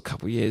next sort of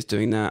couple of years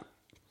doing that.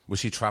 Was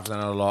she travelling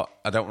a lot?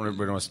 I don't really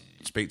want to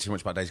speak too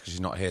much about Daisy because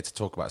she's not here to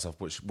talk about herself,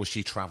 but was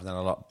she travelling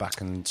a lot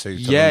back into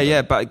London?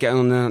 Yeah, back getting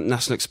on the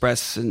National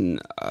Express and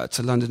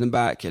to London and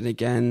back. And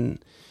again,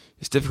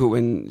 it's difficult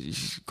when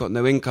you've got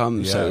no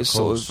income, so it's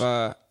sort of...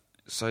 and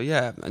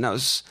that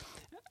was,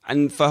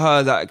 and for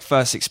her, that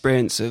first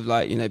experience of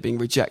being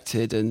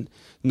rejected and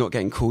not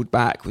getting called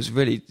back was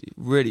really,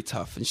 really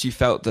tough. And she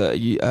felt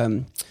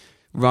that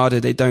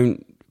RADA, they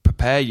don't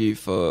prepare you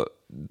for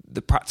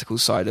the practical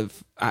side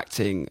of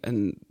acting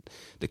and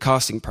the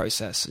casting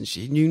process. And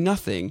she knew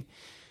nothing,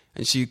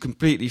 and she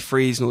completely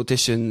froze in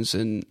auditions,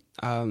 and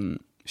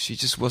she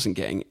just wasn't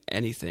getting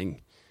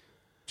anything.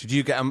 Did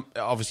you get?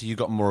 Obviously, you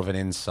got more of an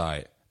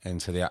insight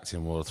into the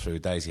acting world through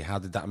Daisy. How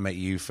did that make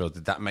you feel?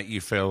 Did that make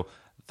you feel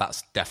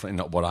that's definitely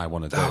not what I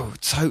want to do? Oh,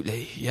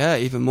 totally. Yeah,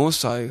 even more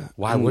so.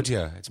 Why would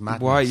you? It's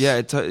madness. Why?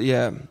 Yeah,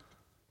 yeah.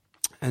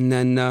 And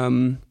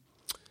then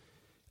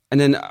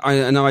then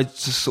I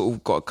just sort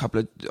of got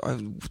I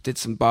did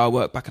some bar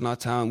work back in our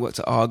town, worked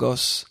at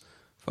Argos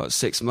for about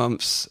 6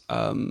 months,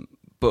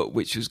 but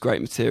which was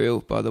great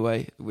material, by the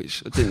way,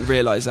 which I didn't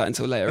realise that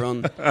until later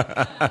on.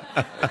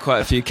 Quite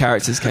a few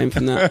characters came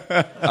from that.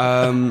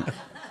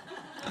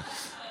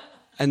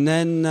 And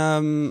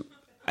then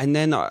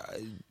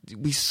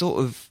we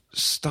sort of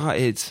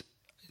started,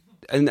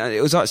 and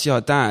it was actually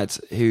our dad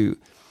who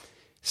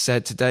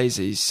said to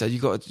Daisy, he said, you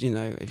got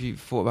to, have you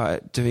thought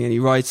about doing any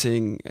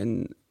writing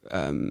and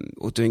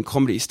or doing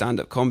comedy,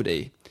 stand-up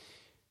comedy?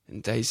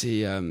 And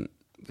Daisy,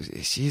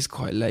 she's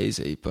quite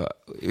lazy, but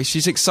if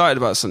she's excited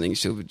about something,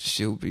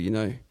 she'll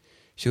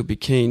be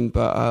keen.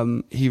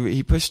 But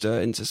he pushed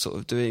her into sort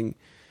of doing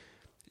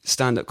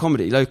stand-up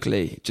comedy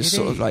locally, just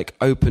sort of like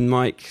open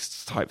mic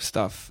type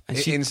stuff. And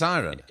in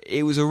Siren?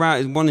 It was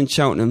around one in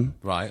Cheltenham,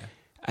 right?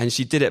 And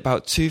she did it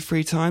about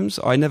 2-3 times.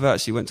 I never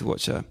actually went to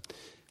watch her,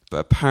 but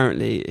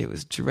apparently it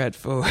was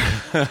dreadful.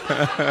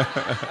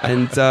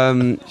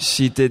 And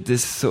she did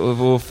this sort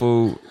of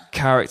awful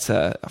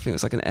character. I think it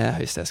was like an air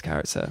hostess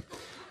character.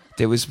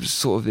 There was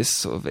it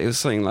was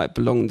something like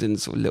belonged in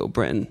sort of Little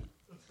Britain.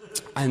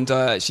 And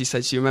she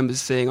said she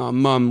remembers seeing our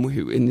mum,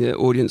 who in the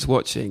audience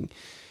watching,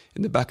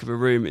 in the back of a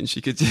room, and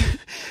she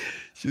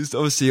was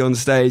obviously on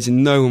stage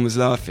and no one was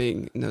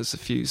laughing, and there was a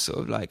few sort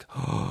of like,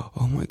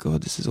 oh my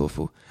God, this is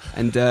awful.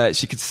 And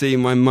she could see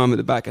my mum at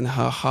the back, and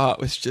her heart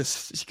was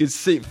just, she could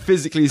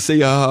physically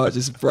see her heart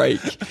just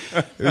break.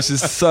 It was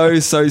just so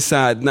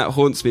sad, and that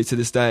haunts me to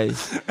this day.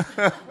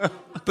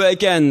 But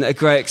again, a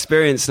great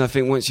experience, and I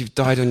think once you've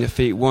died on your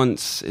feet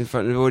once in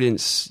front of an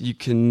audience, you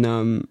can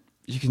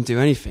do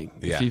anything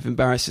if you've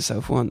embarrassed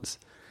yourself once.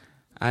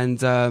 And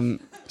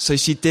so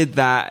she did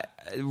that,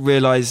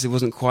 realised it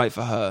wasn't quite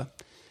for her.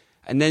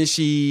 And then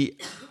she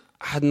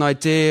had an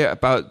idea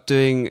about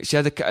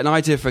an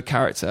idea for a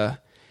character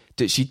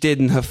that she did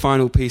in her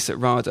final piece at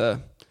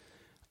RADA,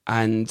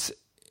 and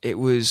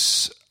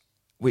which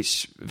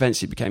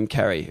eventually became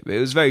Kerry. It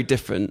was very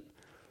different,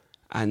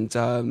 and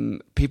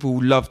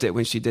people loved it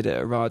when she did it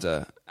at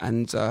RADA,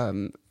 and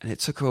it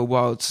took her a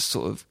while to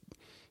sort of,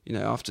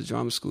 after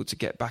drama school, to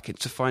get back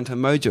to find her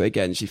mojo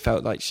again. She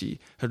felt like she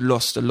had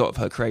lost a lot of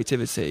her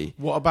creativity.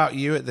 What about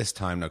you at this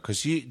time, though?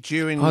 Because I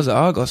was at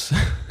Argos.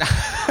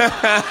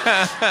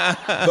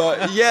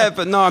 But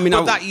no, I mean...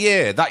 But that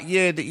year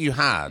that you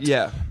had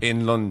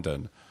in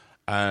London,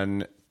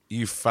 and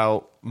you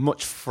felt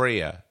much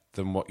freer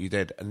than what you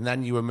did, and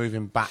then you were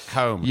moving back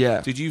home.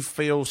 Yeah. Did you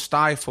feel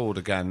stifled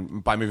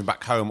again by moving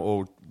back home,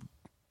 or...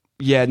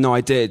 Yeah, no, I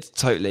did,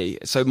 totally.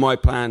 So my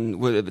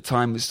plan at the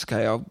time was,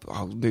 okay,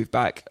 I'll move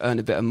back, earn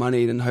a bit of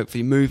money, then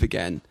hopefully move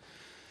again.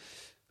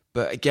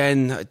 But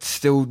again,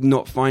 still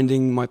not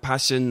finding my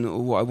passion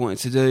or what I wanted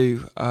to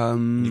do.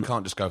 You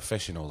can't just go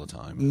fishing all the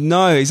time.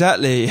 No,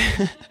 exactly.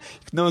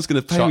 No one's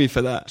going to pay me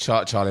for that.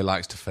 Charlie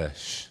likes to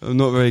fish. I'm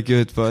not very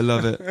good, but I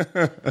love it.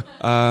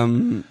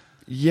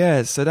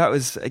 So that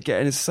was,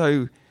 again, it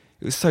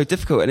was so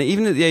difficult. And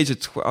even at the age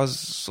of, I was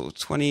sort of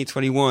 20,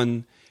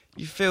 21,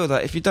 you feel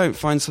that if you don't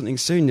find something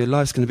soon, your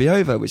life's going to be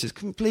over, which is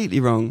completely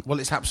wrong. Well,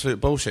 it's absolute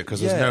bullshit,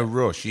 because there's no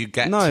rush. You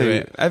get to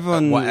it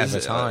everyone at whatever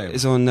time.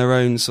 Is on their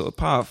own sort of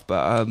path,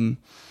 but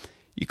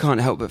you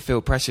can't help but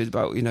feel pressured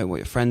about what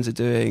your friends are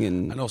doing,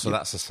 and also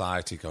that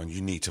society going,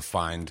 you need to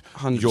find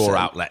 100%. Your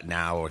outlet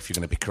now, or if you're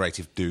going to be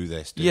creative, do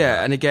this. Do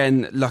that. And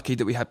again, lucky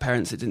that we had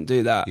parents that didn't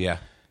do that. Yeah,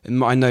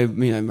 and I know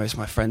most of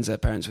my friends, their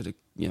parents would have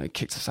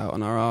kicked us out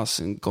on our ass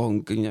and gone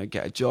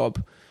get a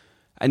job,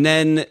 and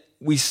then.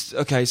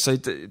 So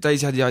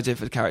Daisy had the idea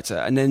for the character,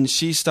 and then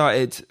she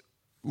started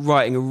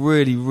writing a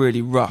really,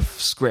 really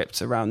rough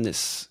script around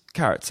this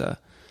character.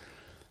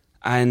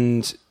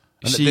 And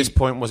at this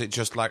point, was it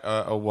just like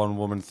a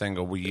one-woman thing,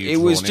 or were you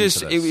drawn into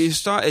this? It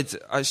started,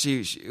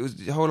 actually,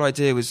 the whole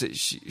idea was that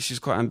she was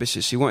quite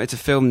ambitious. She wanted to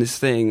film this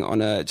thing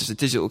on just a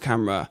digital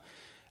camera,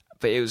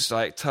 but it was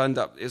like turned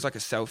up, it was like a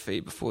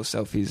selfie before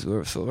selfies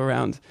were sort of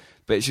around.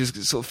 But she was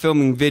sort of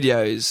filming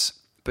videos,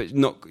 but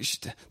not.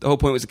 The whole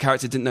point was the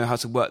character didn't know how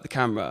to work the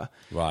camera,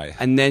 right?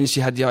 And then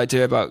she had the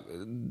idea about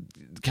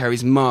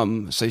Kerry's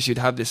mum, so she'd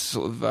have this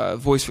sort of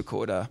voice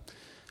recorder,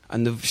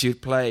 and she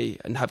would play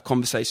and have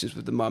conversations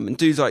with the mum and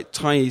do like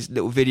tiny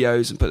little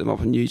videos and put them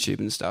up on YouTube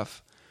and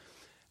stuff.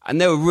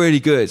 And they were really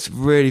good,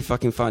 really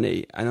fucking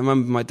funny. And I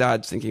remember my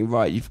dad thinking,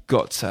 right, you've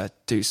got to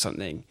do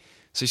something.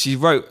 So she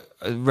wrote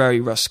a very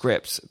rough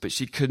script, but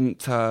she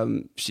couldn't.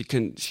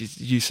 She's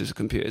useless with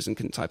computers and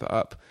couldn't type it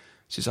up.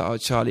 She's like, oh,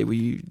 Charlie, will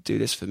you do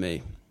this for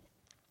me?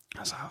 I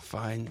was like, oh,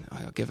 fine,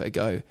 I'll give it a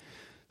go.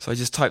 So I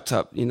just typed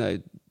up,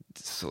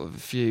 sort of a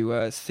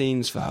few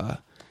scenes for her,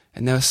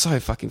 and they were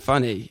so fucking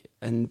funny.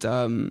 And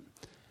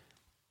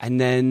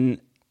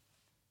then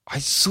I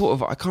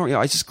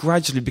just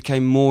gradually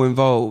became more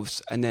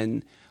involved. And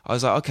then I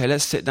was like, okay,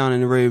 let's sit down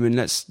in a room and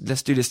let's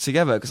do this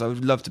together, because I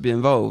would love to be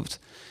involved.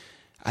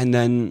 And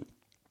then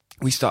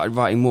we started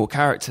writing more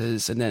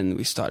characters, and then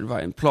we started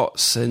writing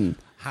plots. And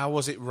how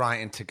was it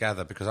writing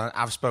together? Because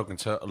I've spoken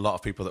to a lot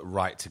of people that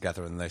write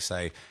together, and they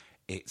say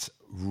it's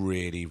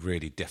really,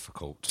 really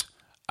difficult.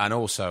 And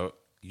also,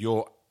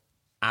 you're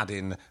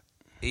adding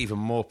even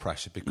more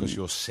pressure because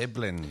your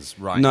siblings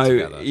write No,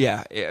 together.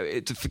 yeah.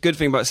 The good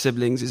thing about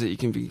siblings is that you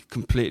can be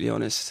completely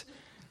honest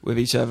with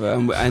each other,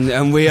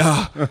 and we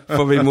are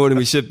probably more than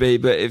we should be.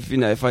 But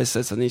if I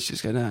said something, she'd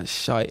just go, "No,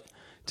 shite,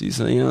 do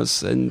something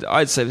else," and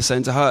I'd say the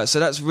same to her. So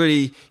that's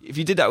really, if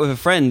you did that with a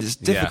friend, it's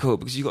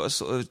difficult because you've got to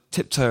sort of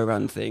tiptoe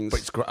around things.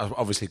 But it's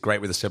obviously great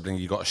with a sibling.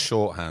 You've got a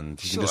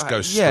shorthand. You can just go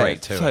Yeah,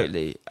 straight to it.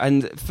 totally.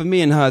 And for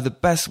me and her, the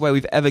best way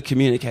we've ever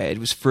communicated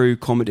was through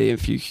comedy and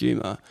through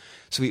humour.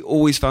 So we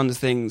always found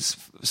the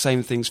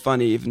same things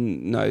funny,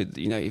 even though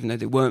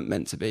they weren't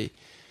meant to be.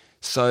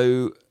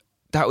 So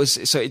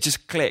it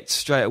just clicked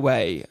straight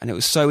away, and it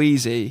was so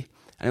easy,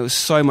 and it was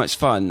so much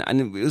fun, and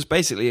it was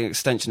basically an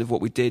extension of what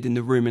we did in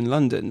the room in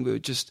London. We were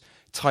just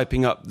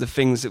typing up the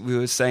things that we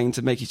were saying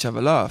to make each other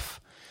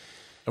laugh.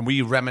 And were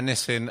you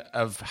reminiscing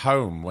of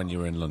home when you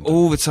were in London?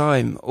 All the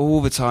time.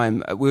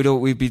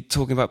 We'd be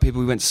talking about people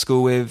we went to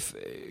school with.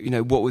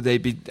 What would they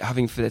be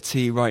having for their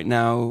tea right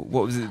now?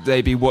 What would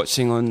they be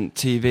watching on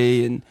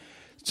TV? And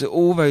so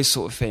all those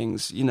sort of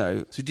things, So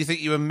do you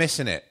think you were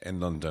missing it in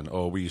London,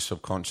 or were you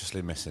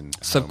subconsciously missing home?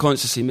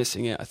 Subconsciously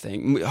missing it, I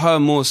think. Her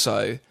more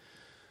so.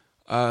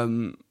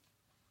 And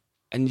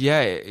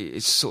yeah,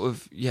 it's sort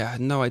of, I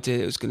had no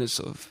idea it was going to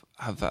sort of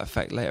have that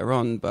effect later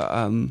on. But,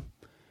 and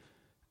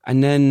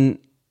then,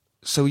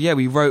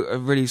 we wrote a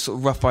really sort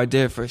of rough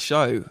idea for a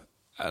show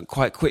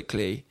quite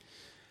quickly,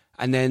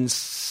 and then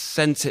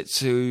sent it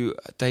to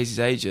Daisy's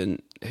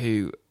agent,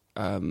 who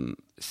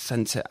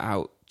sent it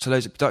out to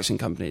loads of production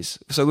companies.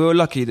 So we were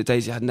lucky that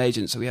Daisy had an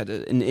agent, so we had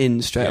an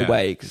in straight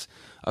away, because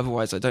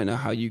otherwise I don't know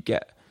how you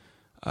get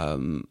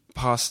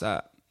past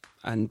that.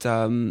 And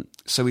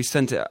so we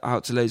sent it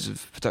out to loads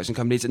of production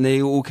companies, and they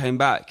all came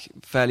back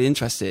fairly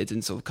interested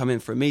and sort of come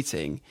in for a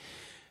meeting.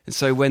 And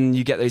so when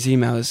you get those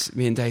emails,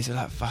 me and Daisy are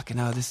like, fucking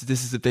hell, this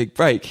is a big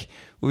break.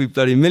 We'll be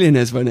bloody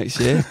millionaires by next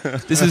year.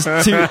 This was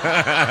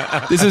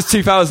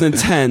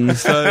 2010,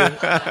 so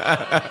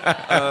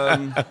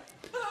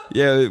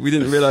we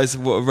didn't realise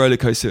what a roller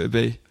coaster it would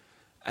be.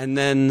 And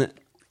then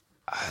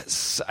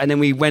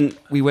we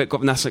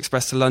got the National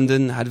Express to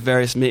London, had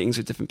various meetings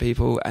with different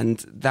people, and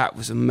that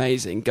was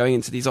amazing. Going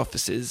into these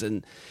offices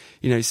and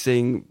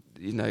seeing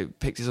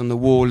pictures on the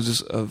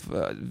walls of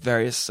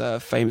various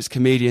famous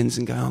comedians,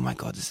 and going, oh my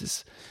god, this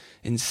is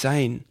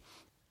insane.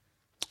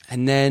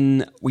 And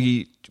then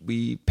we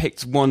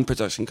picked one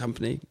production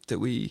company that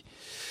we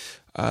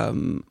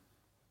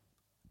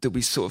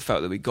sort of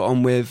felt that we got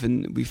on with,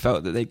 and we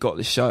felt that they got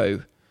the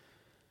show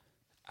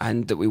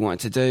and that we wanted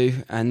to do.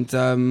 And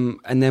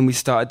then we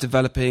started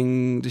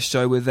developing the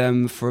show with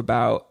them for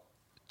about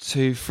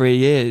 2-3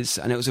 years,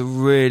 and it was a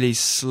really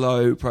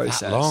slow process.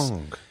 That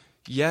long?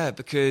 Yeah,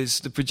 because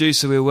the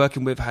producer we were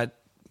working with had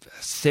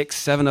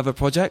 6-7 other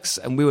projects,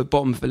 and we were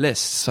bottom of the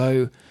list,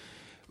 so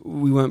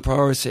we weren't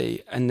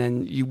priority. And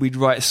then we'd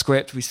write a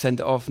script, we'd send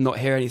it off, not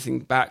hear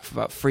anything back for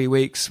about 3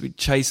 weeks. We'd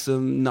chase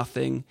them,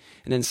 nothing.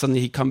 And then suddenly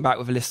he'd come back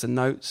with a list of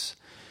notes.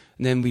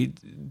 And then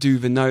we'd do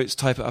the notes,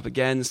 type it up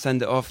again,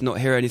 send it off, not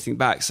hear anything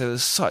back. So it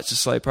was such a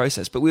slow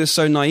process. But we were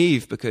so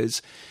naive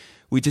because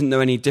we didn't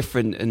know any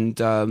different. And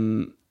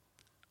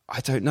I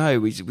don't know,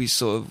 we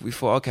thought,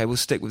 okay, we'll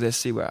stick with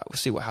this, we'll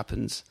see what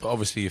happens. But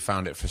obviously you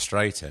found it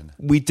frustrating.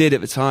 We did at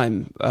the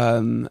time,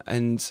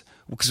 and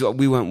because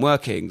we weren't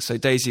working, so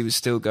Daisy was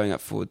still going up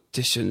for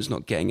auditions,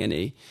 not getting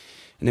any.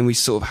 And then we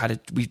sort of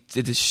we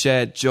did a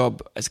shared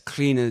job as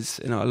cleaners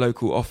in our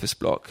local office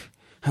block,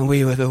 and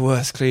we were the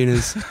worst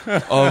cleaners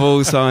of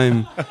all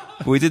time.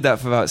 We did that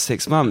for about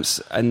 6 months,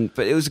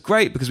 but it was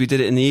great because we did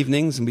it in the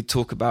evenings, and we'd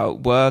talk about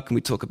work, and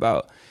we'd talk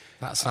about...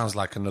 That sounds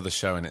like another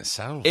show in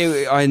itself.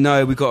 I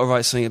know, we've got to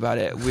write something about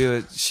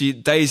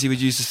it. Daisy would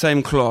use the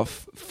same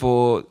cloth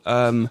for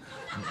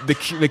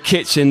the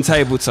kitchen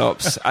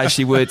tabletops as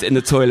she would in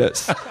the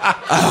toilets.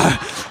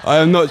 I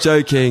am not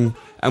joking.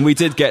 And we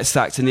did get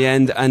sacked in the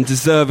end, and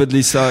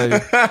deservedly so.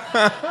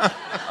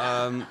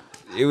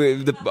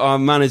 Our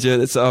manager,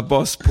 that's our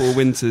boss, Paul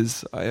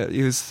Winters,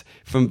 he was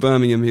from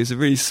Birmingham. He was a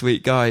really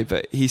sweet guy,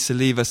 but he used to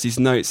leave us these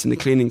notes in the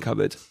cleaning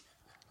cupboard.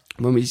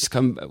 When we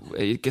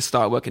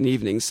start work in the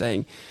evenings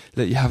saying,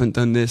 look, you haven't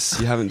done this,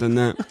 you haven't done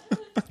that.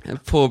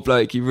 And poor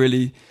bloke, he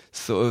really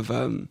sort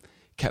of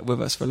kept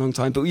with us for a long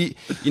time. But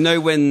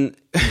when...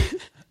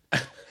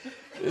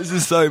 This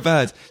is so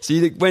bad. So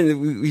when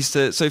we used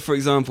to... So, for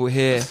example,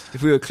 here,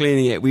 if we were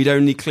cleaning it, we'd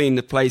only clean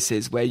the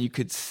places where you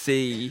could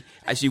see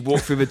as you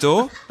walk through the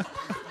door.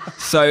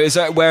 So it's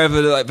like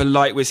wherever the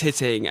light was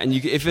hitting, and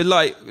if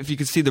you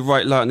could see the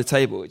right light on the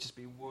table, it'd just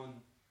be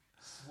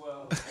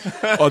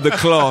on the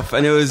cloth,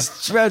 and it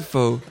was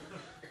dreadful.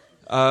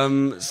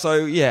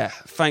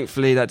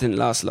 Thankfully that didn't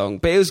last long,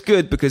 but it was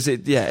good because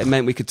it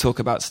meant we could talk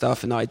about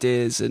stuff and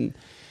ideas, and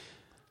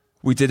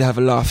we did have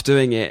a laugh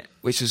doing it,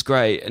 which was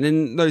great. And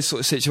in those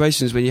sort of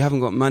situations when you haven't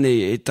got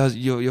money,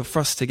 you're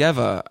thrust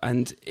together,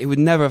 and it would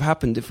never have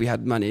happened if we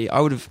had money. I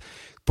would have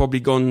probably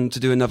gone to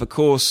do another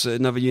course at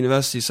another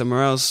university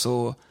somewhere else,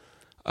 or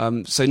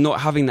so not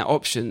having that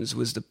options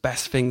was the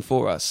best thing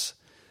for us.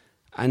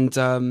 And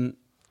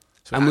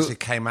So it actually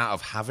came out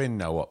of having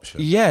no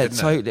option. Yeah, didn't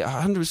totally,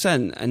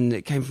 100%. And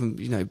it came from,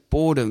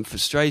 boredom,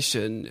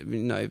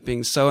 frustration,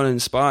 being so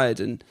uninspired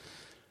and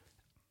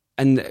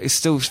it's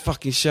still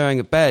fucking sharing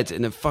a bed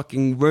in a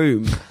fucking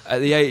room at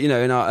the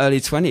in our early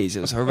 20s. It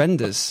was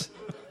horrendous.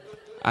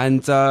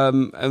 And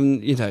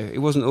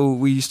it wasn't all.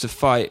 We used to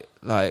fight.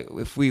 Like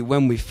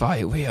when we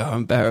fight, we are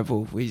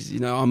unbearable.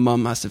 Our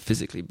mum has to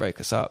physically break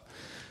us up.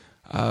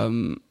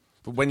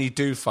 But when you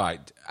do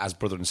fight as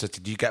brother and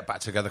sister, do you get back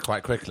together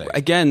quite quickly?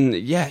 Again,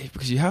 yeah,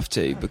 because you have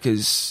to.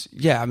 Because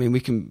we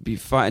can be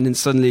fighting, and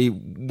suddenly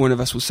one of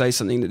us will say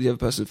something that the other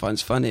person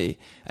finds funny,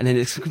 and then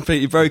it's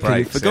completely broken.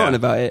 We've forgotten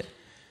about it.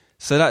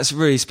 So that's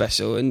really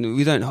special, and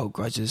we don't hold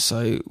grudges,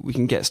 so we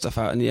can get stuff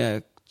out in the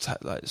air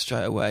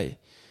straight away,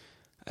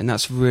 and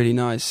that's really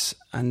nice.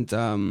 And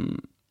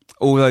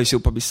although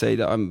she'll probably say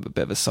that I'm a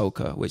bit of a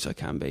sulker, which I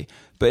can be,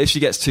 but if she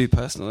gets too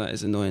personal, that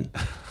is annoying.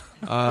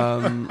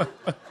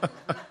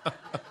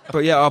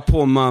 But yeah, our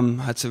poor mum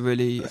had to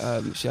really,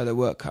 she had her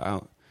work cut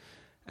out.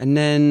 And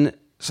then,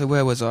 so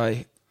where was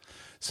I?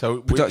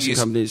 So production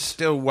companies.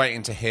 Still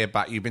waiting to hear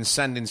back. You've been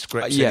sending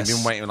scripts yes. You've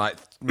been waiting like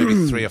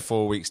maybe 3 or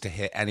 4 weeks to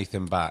hear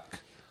anything back.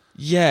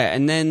 Yeah,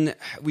 and then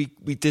we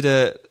did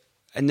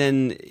and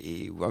then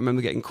I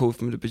remember getting a call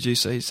from the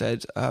producer who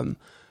said,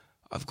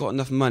 I've got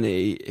enough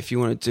money if you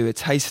want to do a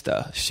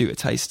taster, shoot a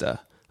taster,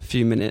 a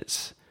few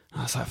minutes.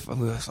 And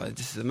we was like,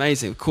 this is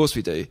amazing. Of course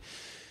we do.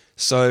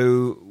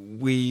 So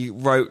we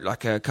wrote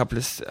like a couple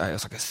of, it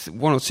was like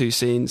 1 or 2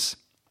 scenes,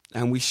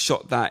 and we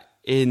shot that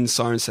in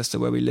Cirencester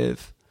where we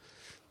live.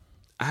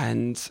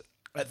 And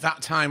at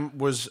that time,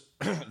 was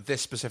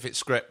this specific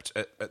script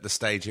at the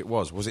stage it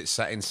was? Was it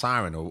set in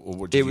Siren, or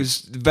would it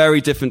was very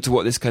different to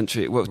what this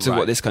country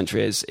what this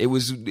country is. It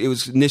was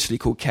initially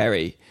called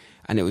Kerry,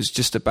 and it was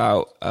just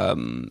about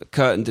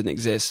Curtin didn't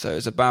exist, so it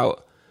was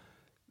about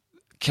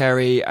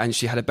Kerry, and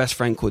she had a best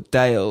friend called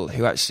Dale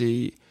who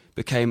actually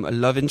became a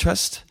love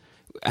interest.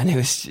 And it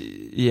was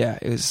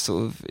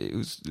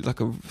like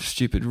a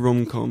stupid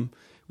rom-com,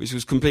 which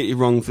was completely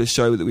wrong for the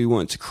show that we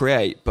wanted to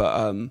create.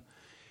 But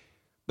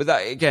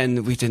that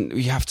again,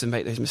 we have to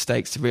make those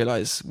mistakes to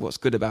realise what's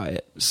good about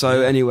it.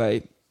 So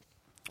anyway,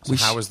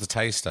 how was the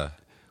taster?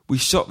 We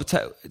shot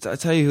did I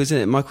tell you who was in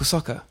it? Michael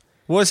Socker.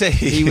 Was it?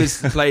 He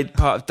played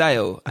part of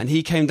Dale, and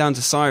he came down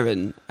to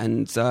Siren,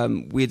 and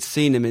we had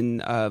seen him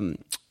in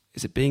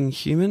is it Being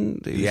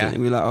Human? Yeah. And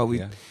we were like,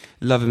 we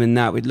love him in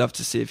that. We'd love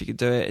to see if he could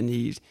do it, and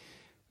he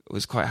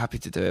was quite happy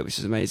to do it, which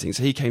is amazing.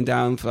 So he came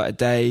down for like a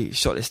day,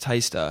 shot this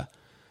taster,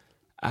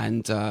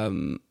 and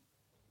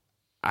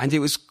it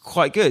was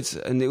quite good.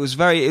 And it was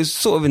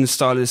sort of in the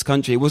style of this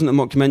country. It wasn't a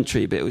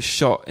mockumentary, but it was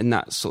shot in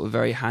that sort of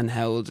very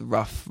handheld,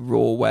 rough,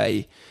 raw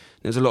way.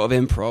 There was a lot of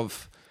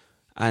improv,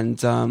 and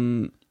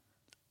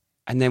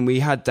then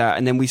we had that,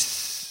 and then we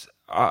sent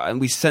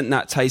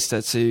that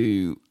taster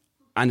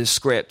and a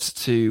script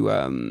to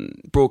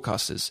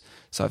broadcasters.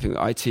 So I think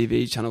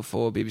ITV, Channel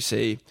 4,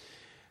 BBC.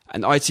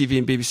 And ITV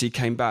and BBC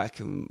came back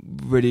and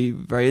really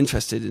very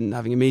interested in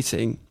having a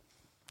meeting.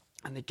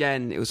 And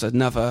again, it was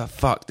another,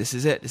 fuck, this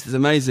is it. This is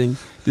amazing.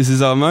 This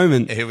is our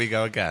moment. Here we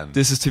go again.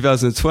 This is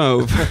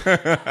 2012.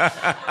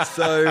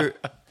 So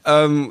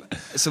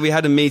we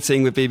had a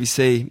meeting with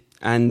BBC,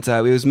 and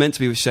it was meant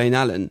to be with Shane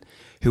Allen,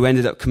 who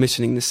ended up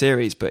commissioning the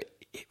series. But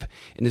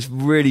in this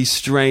really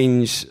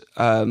strange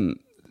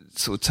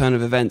sort of turn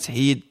of events,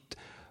 he had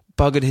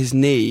buggered his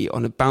knee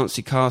on a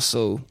bouncy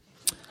castle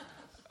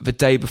the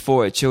day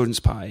before a children's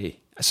party,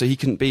 so he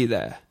couldn't be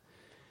there.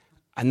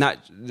 And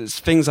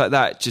things like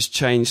that just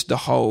changed the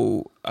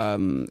whole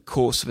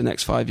course of the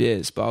next 5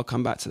 years, but I'll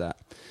come back to that.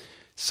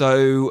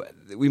 So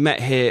we met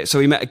here. So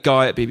we met a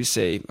guy at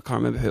BBC. I can't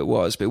remember who it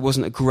was, but it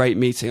wasn't a great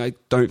meeting. I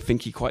don't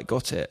think he quite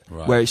got it,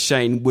 whereas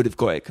Shane would have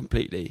got it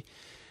completely.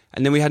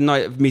 And then we had a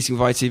night of meeting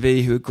with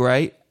ITV, who were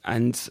great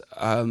and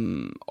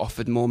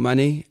offered more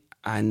money.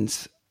 And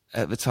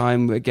at the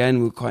time, again,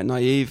 we were quite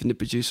naive, and the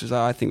producer was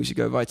like, I think we should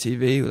go with ITV.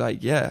 We were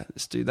like, yeah,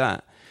 let's do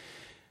that.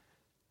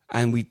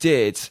 And we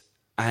did,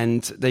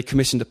 and they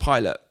commissioned a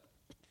pilot,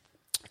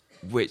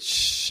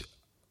 which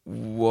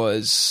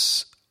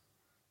was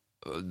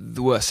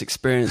the worst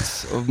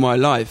experience of my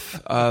life.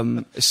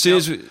 As soon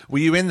as were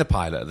you in the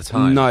pilot at the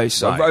time? No,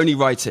 so only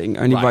writing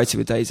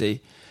with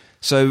Daisy.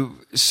 So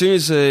as soon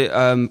as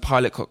the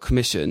pilot got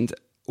commissioned,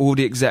 all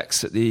the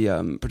execs at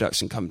the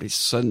production company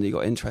suddenly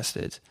got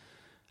interested.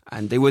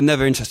 And they were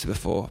never interested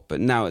before, but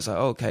now it's like,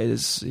 okay,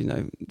 there's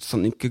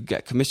something could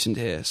get commissioned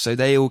here. So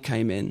they all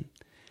came in,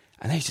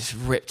 and they just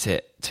ripped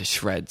it to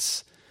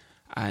shreds.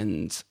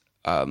 And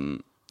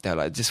they're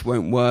like, this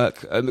won't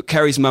work.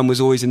 Kerry's mum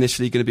was always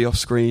initially going to be off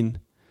screen,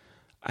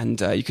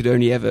 and you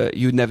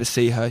would never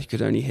see her, you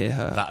could only hear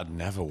her. That'd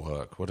never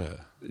work, would it?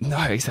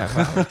 No,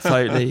 exactly,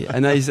 totally.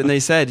 And they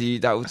said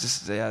that was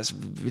just it's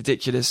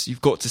ridiculous.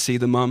 You've got to see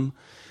the mum.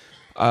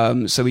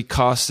 So we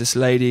cast this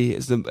lady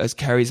as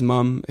Kerry's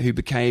mum, who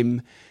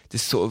became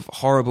this sort of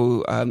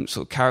horrible sort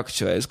of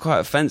caricature. It was quite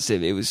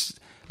offensive. It was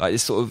like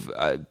this sort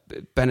of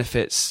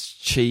benefits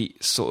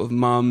cheat sort of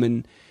mum,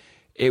 and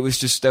it was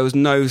just, there was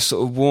no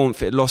sort of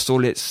warmth. It lost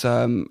all its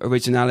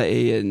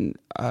originality and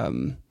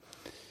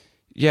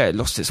it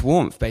lost its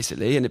warmth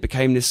basically, and it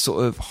became this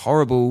sort of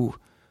horrible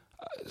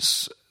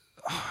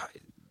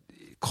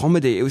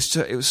comedy. It was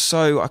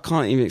so, I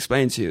can't even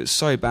explain to you. It was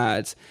so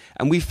bad,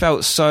 and we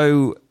felt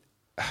so.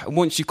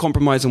 Once you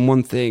compromise on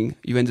one thing,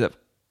 you ended up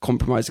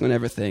compromising on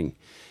everything,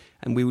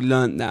 and we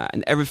learned that.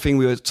 And everything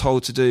we were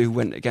told to do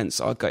went against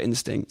our gut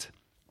instinct,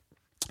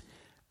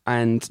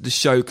 and the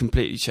show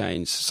completely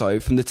changed. So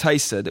from The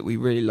Taster that we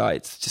really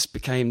liked, just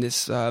became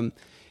this. I'm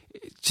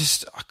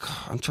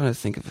trying to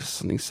think of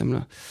something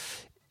similar.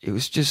 It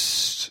was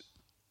just,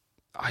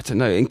 I don't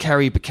know. And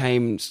Kerry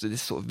became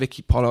this sort of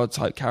Vicky Pollard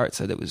type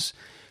character that was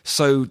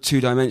so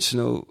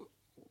two-dimensional.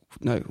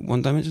 No,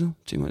 one-dimensional?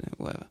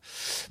 Whatever.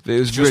 But it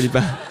was really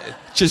bad.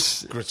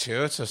 Just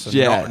gratuitous and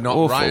not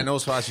awful. right. And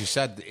also, as you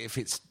said, if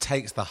it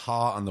takes the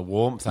heart and the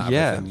warmth out of it,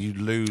 then you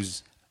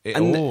lose it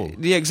all.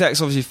 The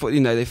execs obviously thought,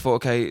 they thought,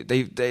 okay,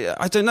 they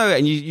I don't know.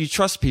 And you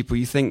trust people.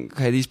 You think,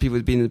 okay, these people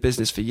have been in the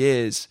business for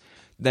years.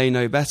 They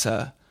know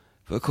better.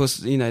 But of course,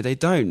 they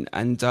don't.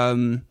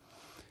 And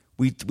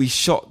we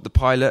shot the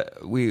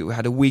pilot. We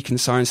had a week in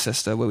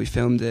Cirencester where we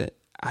filmed it.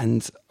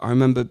 And I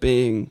remember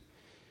being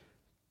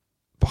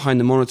behind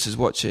the monitors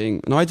watching,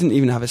 and I didn't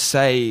even have a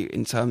say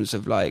in terms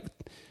of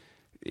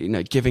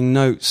giving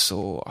notes,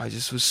 or I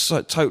just was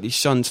so totally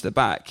shunned to the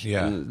back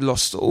and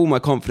lost all my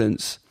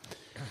confidence.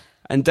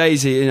 And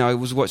Daisy, I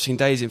was watching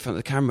Daisy in front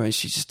of the camera, and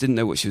she just didn't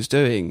know what she was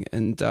doing,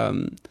 and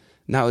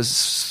that was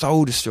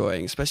soul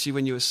destroying, especially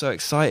when you were so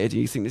excited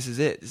and you think this is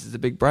it, this is the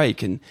big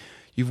break, and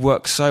you've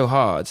worked so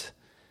hard,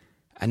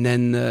 and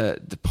then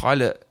the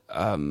pilot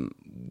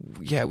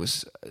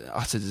was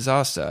utter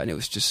disaster, and it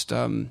was just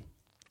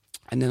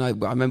and then I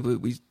remember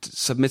we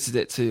submitted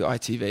it to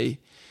ITV,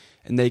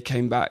 and they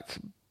came back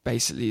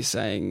basically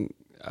saying,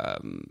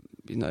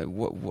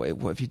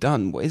 what have you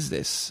done? What is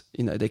this?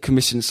 They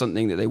commissioned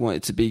something that they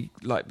wanted to be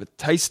like The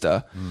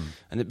Taster,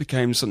 and it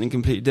became something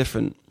completely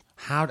different.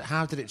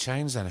 How did it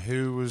change then?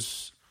 Who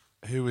was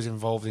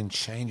involved in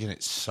changing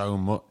it so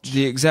much?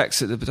 The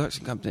execs at the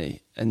production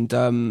company, and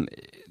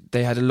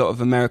they had a lot of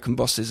American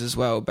bosses as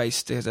well. They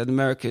had an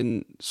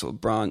American sort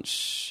of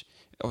branch,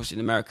 obviously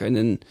in America, and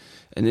then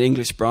an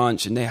English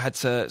branch, and they had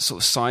to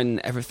sort of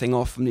sign everything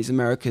off from these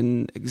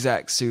American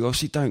execs who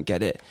obviously don't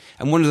get it.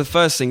 And one of the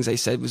first things they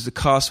said was the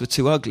cast were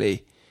too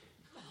ugly,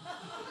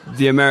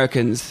 the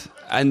Americans.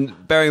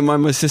 And bearing in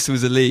mind my sister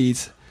was a lead,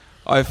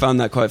 I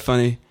found that quite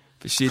funny,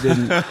 but she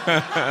didn't. But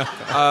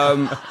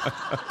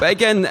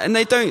again, and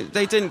they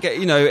didn't get,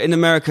 in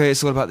America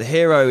it's all about the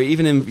hero.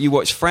 Even you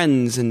watch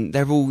Friends, and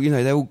they're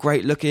all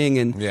great looking,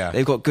 and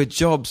they've got good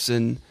jobs,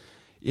 and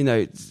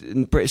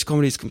in British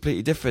comedy is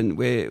completely different.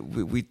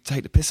 We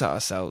take the piss out of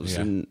ourselves,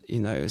 and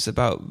it's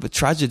about the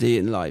tragedy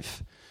in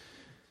life.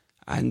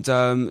 And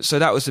so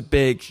that was a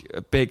big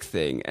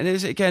thing. And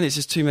it's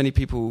just too many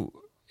people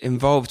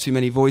involved, too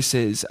many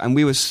voices, and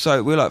we were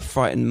like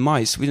frightened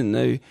mice. We didn't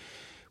know,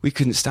 we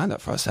couldn't stand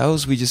up for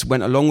ourselves. We just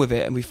went along with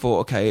it, and we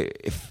thought, okay,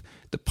 if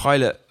the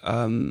pilot,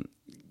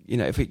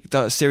 if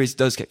a series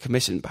does get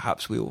commissioned,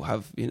 perhaps we will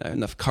have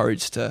enough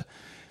courage to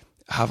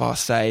have our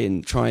say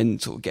and try and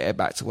sort of get it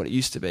back to what it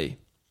used to be.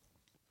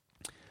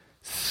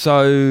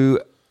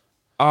 So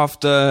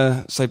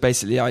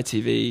basically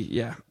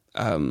ITV,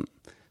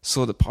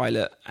 saw the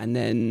pilot and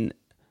then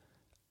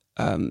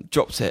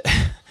dropped it,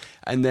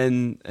 and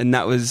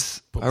that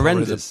was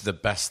horrendous. The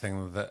best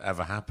thing that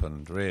ever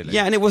happened, really.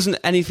 Yeah, and it wasn't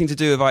anything to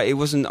do with it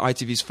wasn't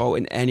ITV's fault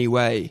in any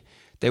way.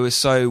 They were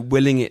so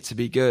willing it to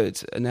be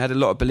good, and they had a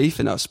lot of belief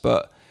in us,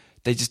 but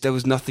there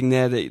was nothing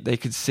there that they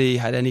could see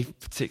had any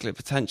particular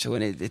potential,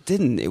 and it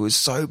didn't. It was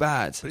so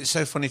bad. But it's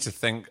so funny to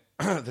think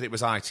that it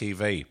was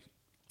ITV.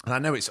 And I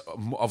know it's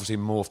obviously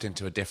morphed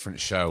into a different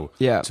show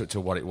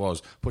to what it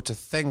was, but to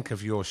think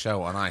of your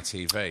show on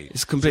ITV...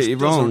 It's completely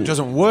wrong.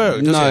 Doesn't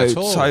work, does it, at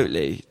all?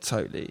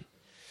 Totally.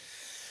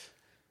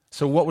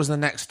 So what was the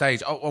next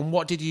stage? Oh, and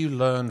what did you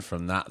learn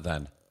from that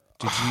then?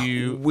 Did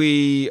you...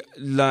 We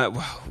learned...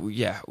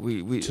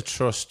 to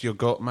trust your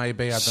gut,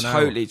 maybe? I don't know.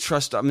 Totally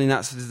trust... I mean,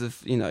 that's the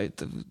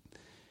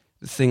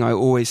thing I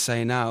always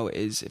say now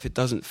is if it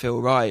doesn't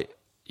feel right,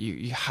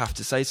 you have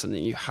to say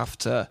something. You have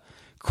to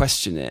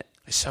question it.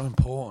 It's so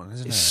important,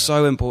 isn't it? It's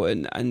so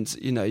important. And,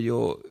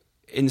 your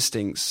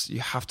instincts,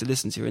 you have to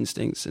listen to your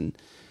instincts. And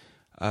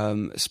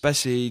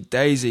especially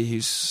Daisy,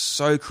 who's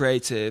so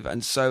creative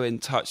and so in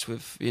touch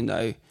with,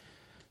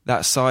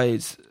 that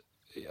side...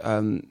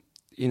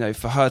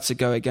 for her to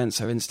go against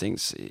her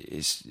instincts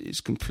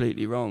is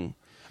completely wrong.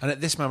 And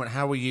at this moment,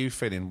 how were you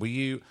feeling?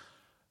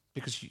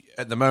 Because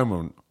at the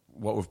moment,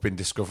 what we've been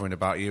discovering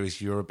about you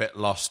is you're a bit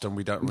lost and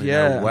we don't really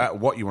know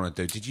what you want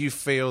to do. Did you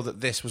feel that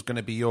this was going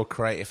to be your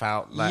creative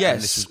outlet? Yes.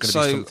 And this was going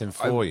to be something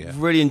for you? I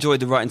really enjoyed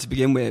the writing to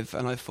begin with,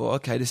 and I thought,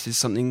 okay, this is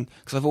something...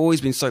 Because I've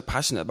always been so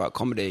passionate about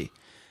comedy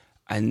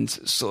and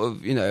sort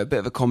of, a bit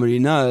of a comedy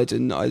nerd,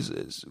 and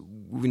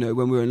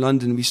when we were in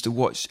London, we used to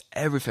watch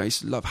everything. I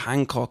used to love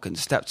Hancock and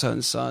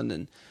Steptoe & Son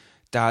and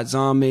Dad's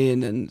Army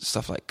and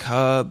stuff like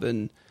Curb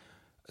and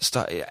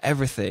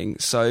everything.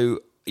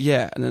 So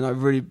and then I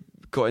really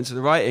got into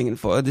the writing and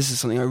thought, oh, this is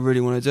something I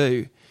really want to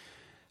do.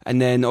 And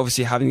then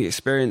obviously having the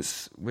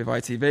experience with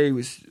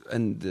ITV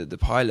and the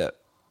pilot,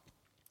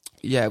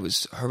 it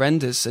was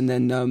horrendous. And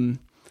then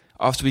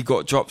after we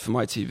got dropped from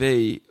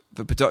ITV,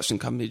 the production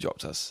company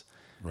dropped us.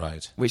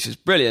 Right. Which was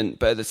brilliant,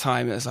 but at the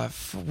time it was like,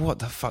 what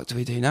the fuck do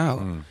we do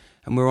now?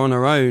 And we're on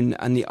our own,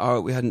 and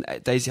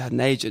Daisy had an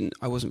agent.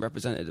 I wasn't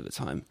represented at the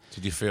time.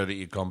 Did you feel that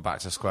you'd gone back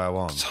to square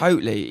one?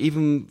 Totally,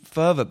 even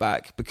further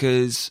back,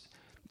 because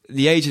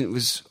the agent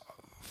was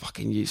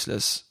fucking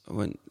useless. I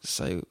won't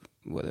say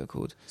what they were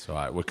called. It's all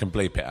right, we can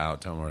bleep it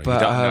out, don't worry.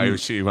 But, you don't know,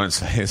 you won't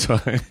say it.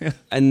 Sorry.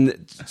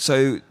 And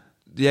so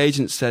the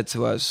agent said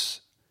to us,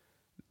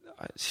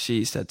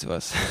 she said to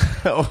us,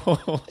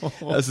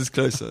 that's as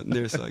close,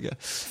 nearest I get.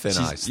 Thin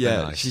ice.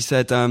 She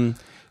said,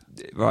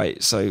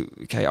 right, so,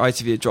 okay,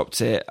 ITV have dropped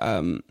it,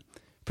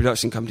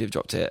 production company have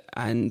dropped it,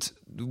 and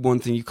one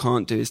thing you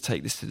can't do is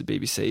take this to the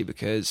BBC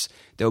because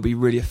they'll be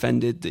really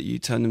offended that you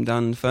turned them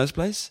down in the first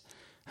place.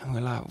 And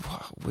we're like,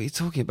 what are you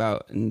talking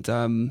about? And,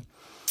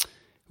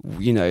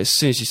 as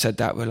soon as she said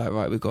that, we're like,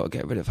 right, we've got to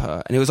get rid of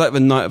her. And it was like the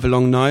night of the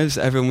long knives.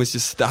 Everyone was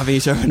just stabbing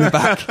each other in the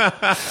back.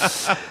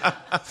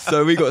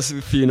 So we got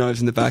a few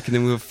knives in the back, and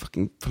then we were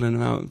fucking pulling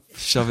them out,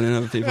 shoving in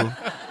other people.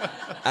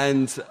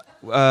 And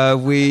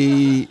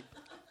we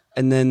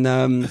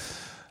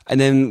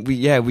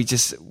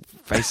just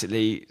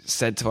basically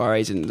said to our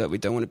agent that we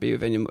don't want to be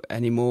with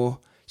anymore.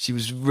 She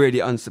was really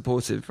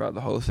unsupportive throughout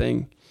the whole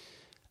thing.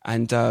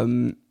 And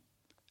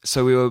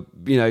so we were,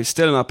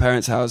 still in our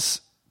parents'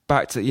 house,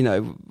 back to, we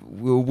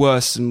were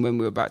worse than when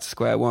we were back to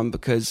square one,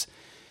 because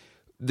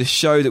the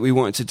show that we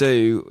wanted to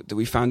do, that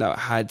we found out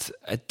had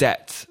a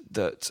debt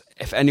that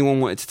if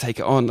anyone wanted to take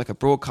it on, like a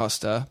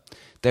broadcaster,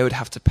 they would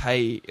have to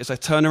pay, it's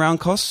like turnaround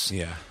costs.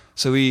 Yeah.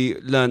 So we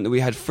learned that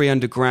we had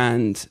 300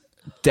 grand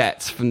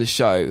debt from the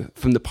show,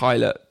 from the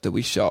pilot that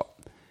we shot.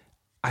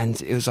 And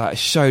it was like, a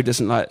show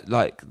doesn't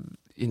like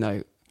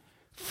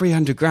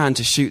 300 grand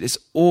to shoot this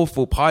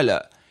awful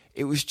pilot.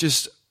 It was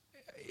just,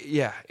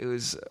 it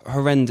was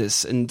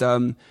horrendous. And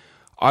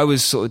I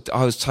was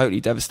totally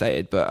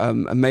devastated. But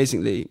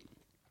amazingly,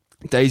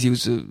 Daisy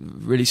was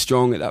really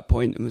strong at that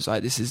point and was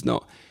like, this is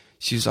not,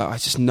 she was like, I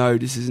just know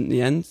this isn't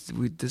the end.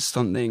 There's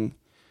something,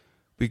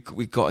 we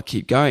got to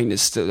keep going.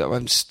 There's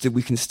still,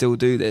 we can still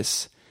do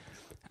this.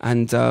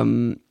 And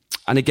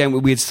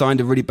again, we had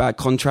signed a really bad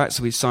contract,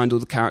 so we signed all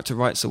the character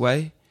rights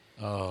away.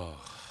 Oh.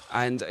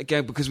 And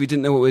again, because we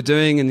didn't know what we were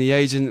doing, and the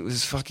agent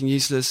was fucking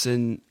useless,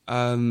 and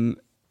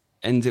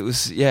it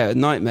was a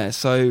nightmare.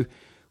 So,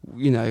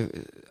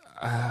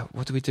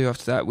 what did we do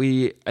after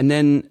that? And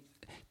then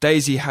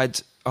Daisy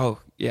had so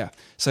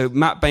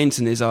Matt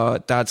Bainton is our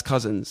dad's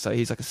cousin, so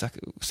he's like a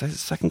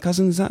second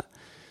cousin, is that,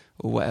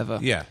 or whatever?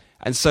 Yeah.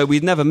 And so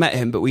we'd never met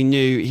him, but we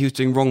knew he was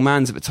doing Wrong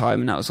Mans at the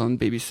time, and that was on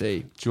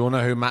BBC. Do you want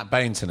to know who Matt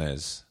Bainton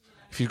is?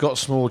 If you've got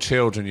small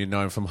children, you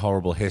know him from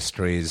Horrible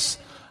Histories,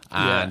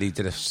 and he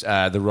did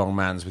The Wrong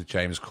Mans with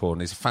James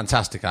Corden. He's a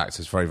fantastic actor.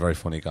 He's a very, very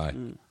funny guy.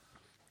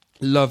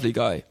 Lovely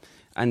guy.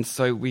 And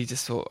so we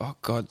just thought, oh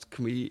God,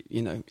 can we,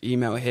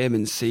 email him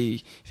and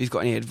see if he's got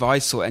any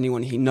advice or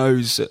anyone he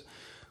knows that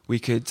we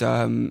could,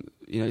 send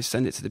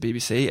it to the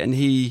BBC. And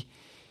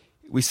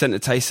we sent a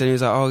taster, and he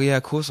was like, oh yeah,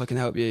 of course I can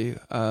help you.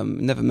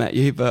 Never met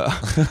you, but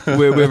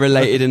we're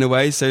related in a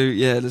way. So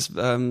yeah,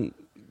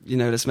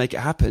 let's make it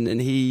happen.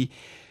 And he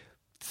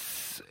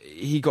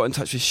got in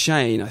touch with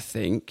Shane, I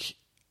think.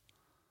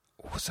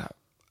 What's that?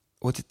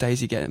 Or did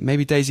Daisy get it?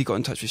 Maybe Daisy got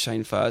in touch with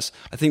Shane first.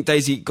 I think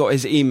Daisy got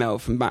his email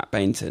from Matt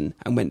Bainton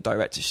and went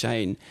direct to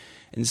Shane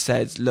and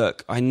said,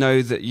 look, I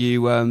know that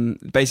you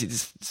basically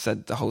just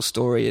said the whole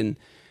story. And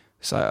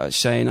so,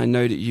 Shane, I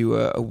know that you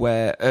were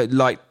aware,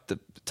 like the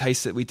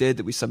taste that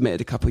we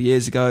submitted a couple of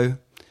years ago.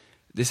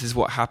 This is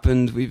what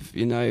happened. We've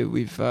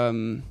it's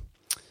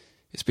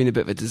been a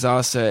bit of a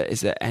disaster.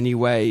 Is there any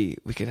way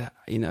we could,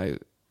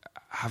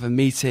 have a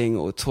meeting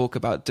or talk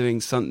about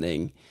doing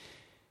something?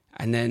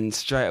 And then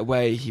straight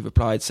away he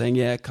replied saying,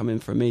 yeah, come in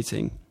for a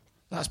meeting.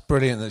 That's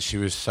brilliant that she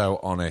was so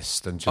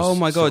honest and just oh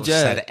my God,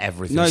 said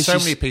everything. No, so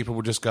many people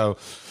would just go,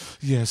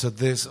 yeah, so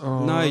this...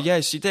 Oh. No,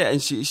 yeah, she did.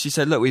 And she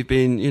said, look, we've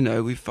been,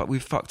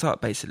 we've fucked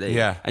up, basically.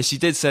 Yeah. And she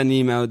did send an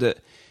email that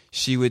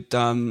she would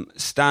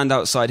stand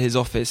outside his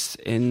office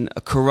in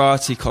a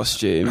karate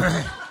costume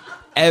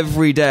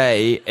every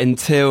day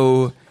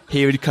until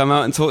he would come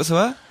out and talk to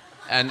her.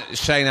 And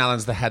Shane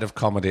Allen's the head of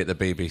comedy at the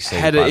BBC.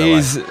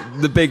 He's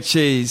the big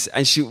cheese.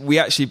 And we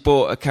actually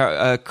bought a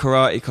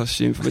karate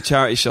costume from a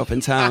charity shop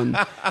in town.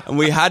 And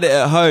we had it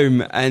at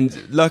home. And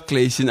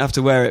luckily, she didn't have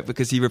to wear it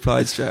because he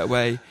replied straight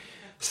away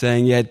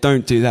saying, yeah,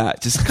 don't do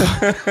that. Just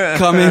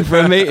come in for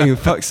a meeting,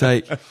 for fuck's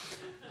sake.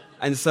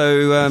 And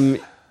so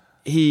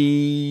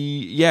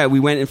we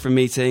went in for a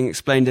meeting,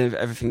 explained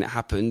everything that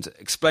happened,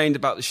 explained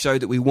about the show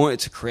that we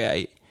wanted to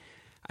create.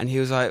 And he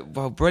was like,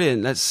 well,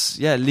 brilliant, let's,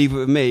 leave it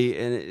with me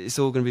and it's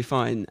all going to be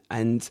fine.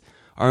 And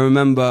I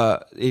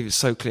remember, even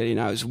so clearly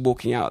now, I was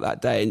walking out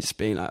that day and just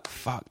being like,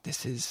 fuck,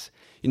 this is,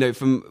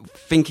 from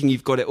thinking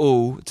you've got it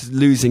all to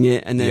losing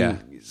it and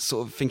then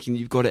sort of thinking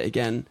you've got it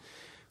again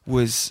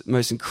was the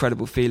most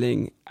incredible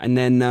feeling. And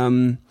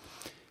then,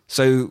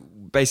 so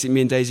basically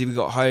me and Daisy, we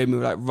got home and we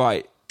were like,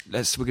 right,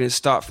 we're going to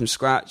start from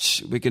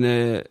scratch. We're going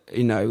to,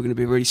 we're going to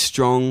be really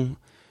strong.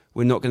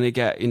 We're not going to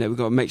get, we've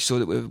got to make sure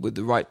that we're with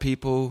the right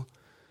people.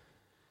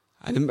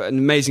 And an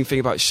amazing thing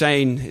about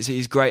Shane is that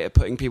he's great at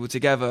putting people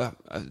together,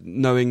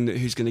 knowing that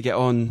who's going to get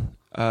on,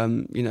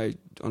 on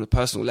a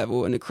personal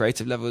level and a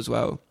creative level as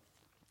well.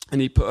 And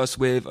he put us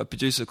with a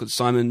producer called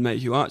Simon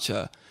Mayhew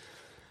Archer.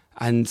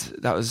 And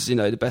that was,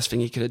 the best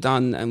thing he could have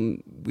done.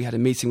 And we had a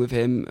meeting with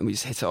him and we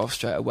just hit it off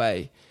straight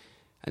away.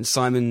 And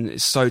Simon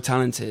is so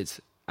talented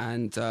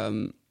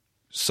and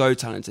so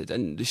talented.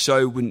 And the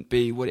show wouldn't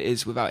be what it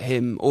is without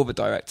him or the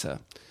director.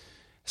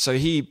 So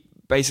he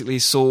basically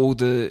saw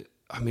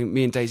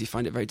me and Daisy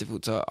find it very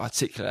difficult to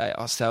articulate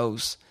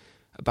ourselves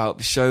about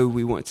the show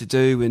we wanted to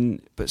do.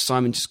 But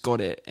Simon just got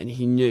it and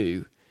he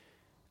knew.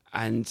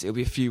 And it'll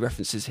be a few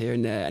references here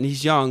and there. And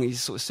he's young, he's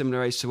sort of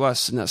similar age to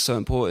us, and that's so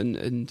important.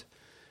 And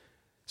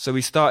so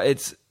we started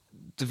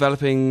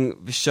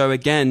developing the show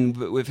again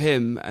with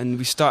him, and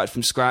we started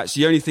from scratch.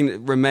 The only thing that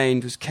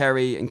remained was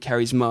Kerry and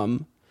Kerry's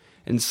mum.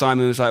 And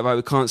Simon was like, right,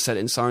 we can't set it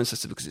in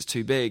Cirencester because it's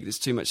too big. There's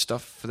too much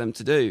stuff for them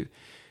to do.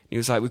 And he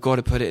was like, we've got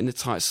to put it in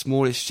the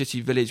smallest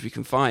shitty village we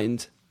can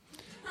find.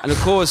 And of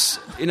course,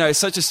 it's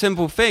such a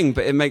simple thing,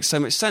 but it makes so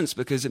much sense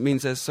because it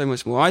means they're so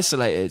much more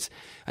isolated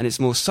and it's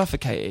more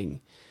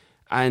suffocating.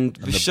 And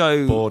the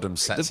show boredom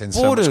sets in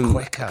so much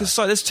quicker. Because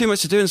there's too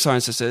much to do in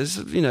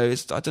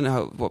Cirencester. I don't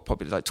know what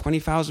probably like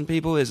 20,000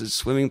 people. There's a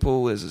swimming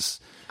pool. There's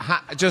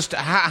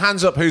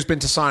hands up. Who's been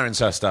to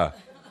Cirencester?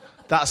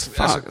 That's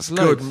a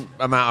good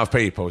amount of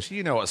people. So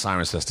you know what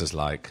Cirencester's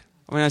like.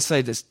 I mean, I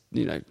say there's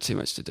too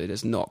much to do.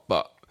 There's not,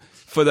 but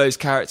for those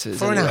characters,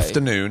 for an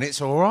afternoon, it's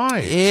all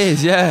right. It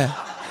is, yeah.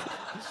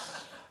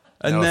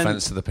 And no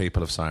offence to the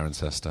people of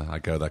Cirencester. I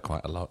go there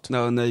quite a lot.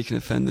 No, you can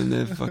offend them.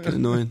 They're fucking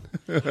annoying.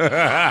 Got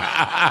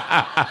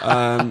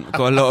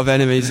a lot of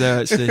enemies there,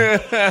 actually.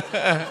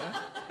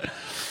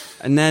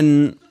 And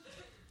then,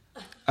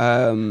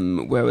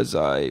 where was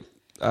I?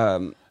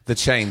 The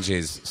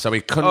changes. So he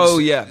couldn't... Oh,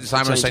 yeah.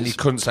 Simon was saying he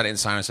couldn't set it in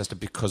Cirencester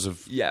because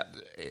of... Yeah.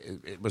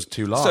 It was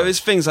too large. So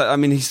it's things like...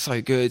 he's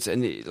so good.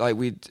 And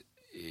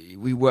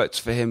we worked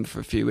for him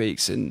for a few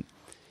weeks and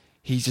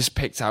he just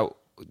picked out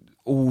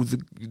all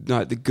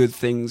the good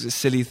things, the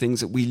silly things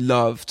that we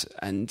loved,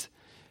 and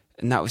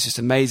that was just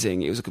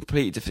amazing. It was a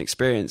completely different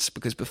experience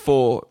because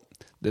before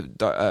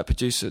the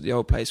producer at the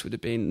old place would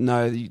have been,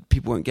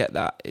 people won't get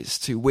that. It's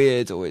too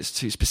weird or it's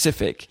too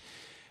specific.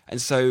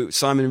 And so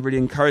Simon really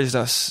encouraged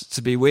us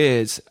to be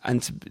weird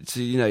and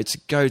to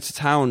go to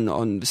town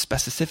on the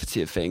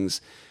specificity of things,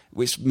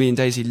 which me and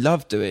Daisy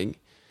loved doing.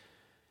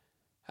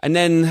 And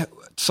then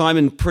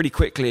Simon pretty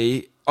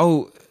quickly,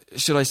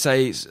 should I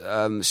say,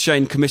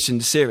 Shane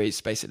commissioned the series,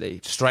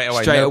 basically. Straight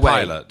away.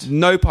 Pilot?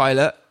 No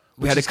pilot.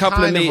 We had a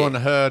couple of meetings.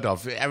 Unheard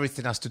of.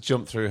 Everything has to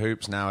jump through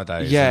hoops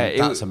nowadays. Yeah.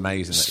 That's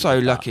amazing. So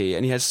lucky.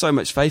 And he had so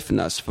much faith in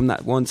us from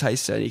that one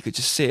taster, and he could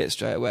just see it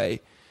straight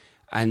away.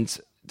 And,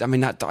 I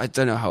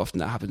don't know how often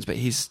that happens, but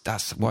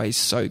that's why he's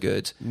so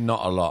good.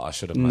 Not a lot, I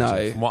should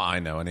imagine. No. From what I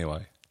know,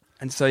 anyway.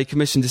 And so he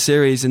commissioned the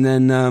series, and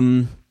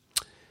then...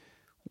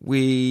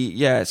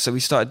 So we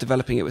started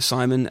developing it with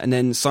Simon, and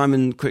then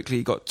Simon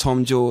quickly got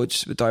Tom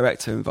George, the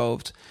director,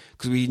 involved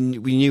because we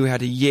knew we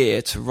had a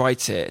year to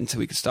write it until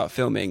we could start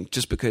filming,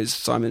 just because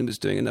Simon was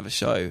doing another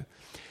show.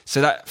 So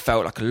that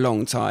felt like a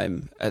long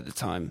time at the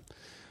time,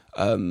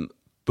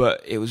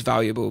 but it was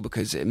valuable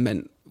because it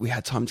meant we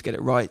had time to get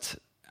it right.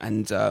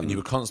 And you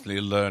were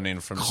constantly learning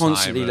from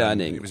Constantly Simon.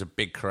 learning. It was a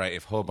big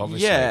creative hub,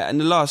 obviously. Yeah, and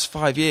the last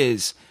 5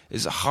 years,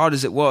 as hard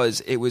as it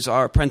was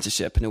our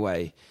apprenticeship in a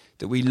way.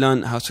 That we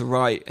learned how to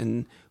write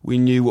and we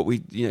knew what we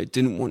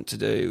didn't want to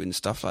do and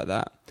stuff like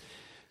that.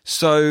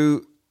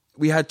 So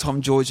we had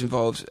Tom George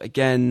involved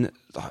again.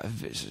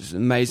 An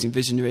amazing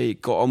visionary.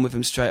 Got on with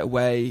him straight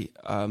away.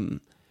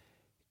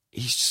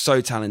 He's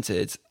so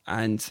talented,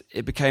 and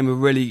it became a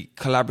really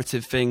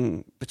collaborative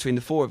thing between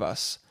the four of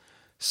us.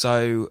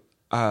 So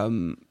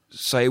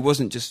it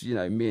wasn't just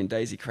me and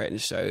Daisy creating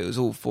the show. It was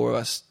all four of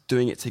us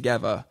doing it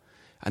together,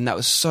 and that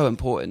was so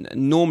important.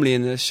 And normally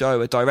in the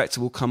show, a director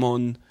will come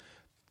on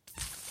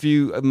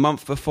a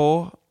month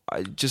before,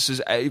 just as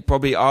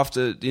probably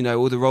after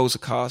all the roles are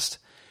cast,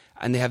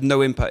 and they have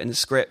no input in the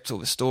script or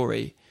the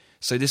story.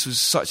 So this was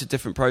such a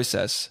different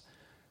process.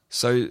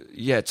 So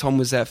yeah, Tom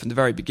was there from the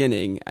very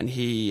beginning, and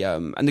he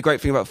and the great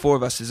thing about four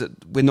of us is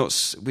that we're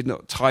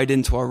not tied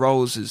into our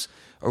roles as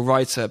a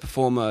writer,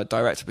 performer,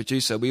 director,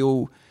 producer. We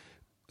all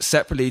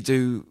separately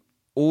do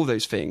all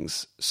those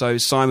things. So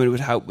Simon would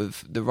help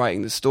with the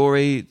writing the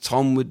story.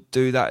 Tom would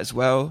do that as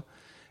well.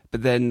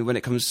 But then when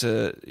it comes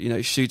to,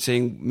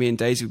 shooting, me and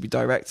Daisy would be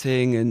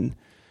directing. And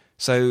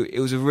so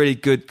it was a really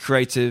good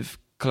creative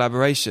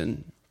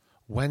collaboration.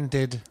 When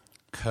did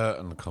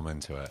Curtin come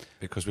into it?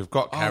 Because we've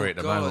got Kerry at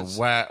the moment.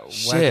 Where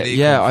did he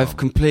come from? I've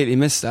completely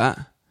missed that.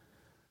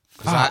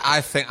 Because I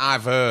think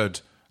I've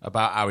heard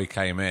about how he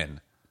came in.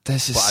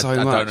 There's just but so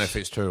much. I don't know if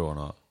it's true or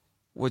not.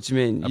 What do you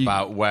mean?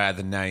 about where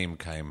the name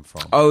came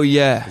from. Oh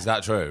yeah, Is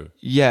that true?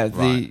 yeah.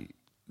 Right.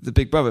 The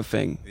Big Brother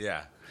thing.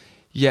 Yeah.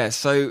 Yeah.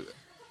 So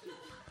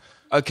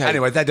okay.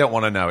 Anyway, they don't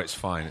want to know. It's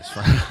fine. It's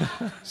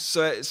fine.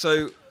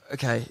 So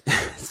okay.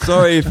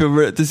 Sorry if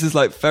this is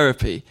like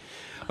therapy.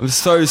 I'm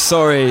so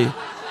sorry.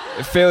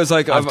 It feels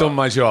like I've done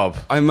my job.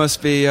 I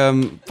must be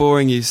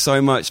boring you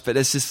so much, but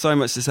there's just so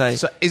much to say.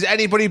 So, is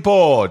anybody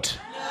bored?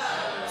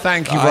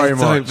 Thank you very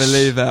much. I don't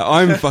believe that.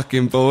 I'm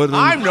fucking bored.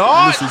 I'm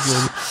not.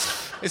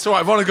 It's all right.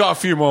 I've only got a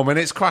few more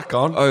minutes. Crack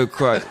on. Oh,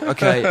 crap.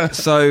 Okay.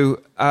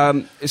 So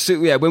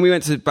yeah, when we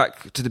went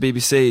back to the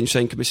BBC and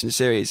Shane commissioned the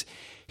series,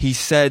 he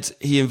said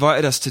he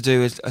invited us to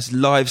do a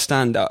live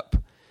stand-up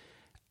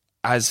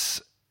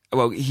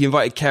he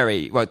invited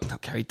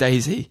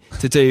Daisy,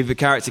 to do the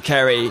character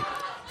Kerry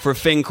for a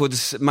thing called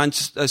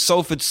the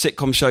Salford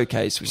Sitcom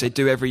Showcase, which they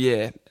do every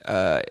year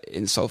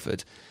in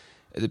Salford,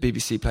 at the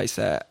BBC place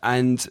there.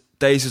 And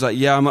Daisy was like,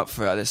 yeah, I'm up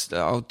for it.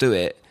 I'll do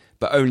it,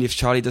 but only if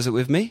Charlie does it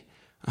with me.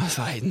 I was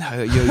like,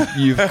 no,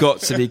 you've got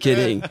to be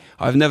kidding.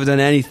 I've never done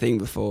anything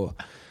before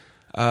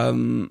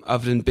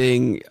other than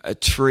being a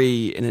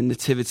tree in a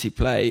nativity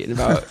play in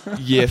about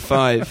year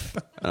 5.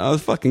 And I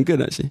was fucking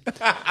good, actually.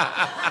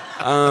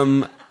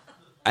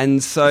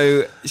 And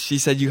so she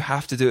said, you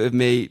have to do it with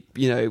me.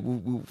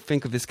 We'll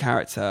think of this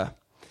character.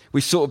 We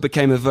sort of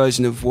became a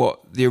version of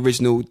what the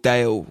original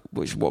Dale,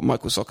 what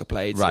Michael Soccer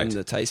played in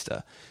The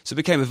Taster. So it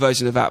became a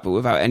version of that, but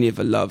without any of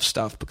the love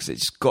stuff, because it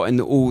just got in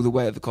all the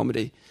way of the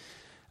comedy.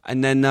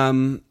 And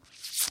then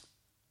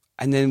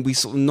we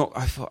sort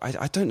of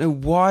I don't know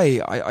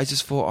why. I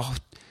just thought, oh,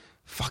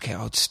 fuck it,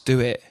 I'll just do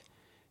it.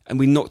 And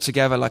we knocked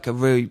together like a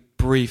really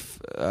brief,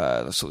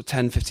 sort of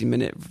 10, 15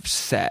 minute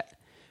set.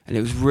 And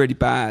it was really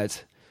bad.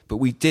 But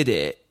we did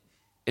it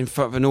in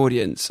front of an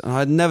audience. And I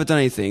had never done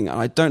anything.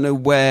 And I don't know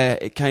where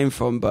it came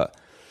from, but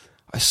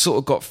I sort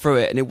of got through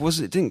it. And it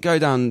didn't go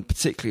down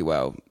particularly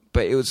well.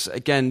 But it was,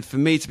 again, for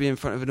me to be in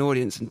front of an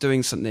audience and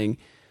doing something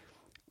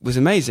was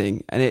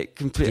amazing. And it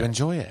completely... Did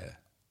you enjoy it?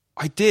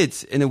 I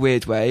did, in a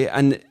weird way.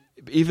 And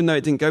even though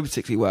it didn't go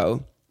particularly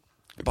well,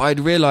 but I'd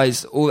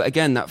realised,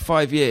 that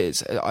 5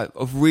 years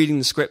of reading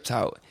the script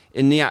out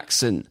in the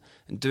accent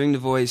and doing the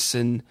voice,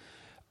 and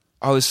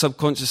I was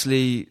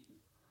subconsciously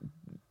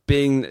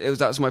that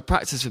was my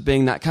practice for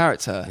being that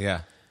character.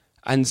 Yeah.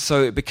 And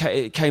so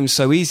it came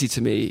so easy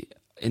to me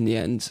in the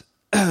end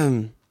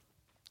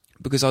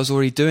because I was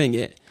already doing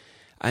it.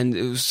 And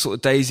it was sort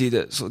of Daisy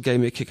that sort of gave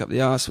me a kick up the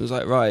arse and was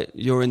like, right,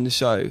 you're in the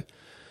show.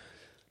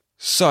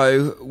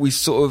 So we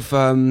sort of,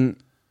 and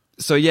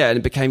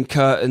it became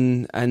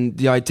Curtin, and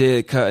the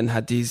idea Curtin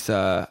had these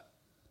sort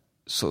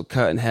of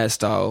Curtin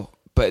hairstyle.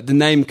 But the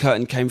name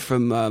Curtin came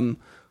from,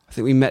 I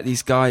think we met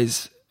these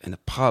guys in a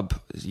pub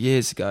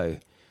years ago.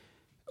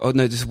 Oh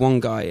no, this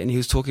one guy, and he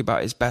was talking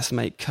about his best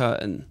mate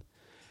Curtin.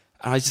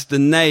 And the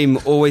name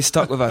always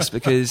stuck with us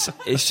because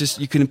it's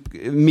just, you can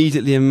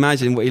immediately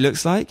imagine what he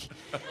looks like.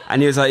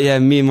 And he was like, yeah,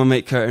 me and my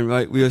mate Curtin,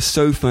 right? We are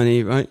so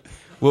funny, right?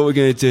 What we're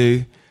going to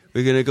do,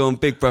 we're going to go on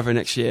Big Brother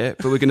next year,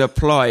 but we're going to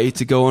apply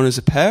to go on as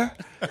a pair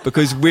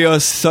because we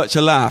are such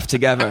a laugh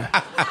together.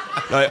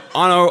 Like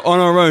on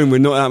our own, we're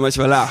not that much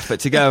of a laugh, but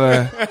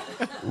together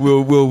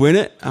we'll win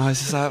it. And I was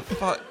just like,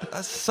 fuck,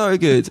 that's so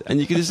good. And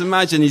you can just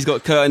imagine he's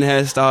got Curtin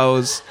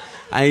hairstyles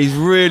and he's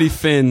really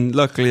thin.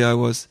 Luckily I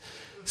was.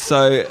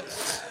 So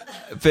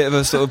a bit of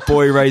a sort of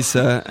boy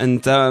racer.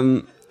 And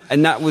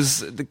that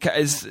was,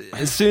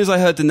 as soon as I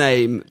heard the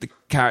name, the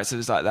character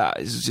was like that.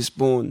 It was just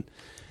born.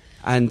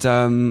 And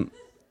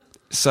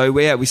so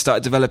we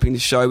started developing the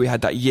show. We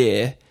had that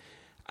year.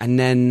 And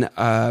then...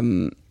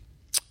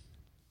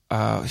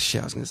 I was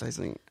going to say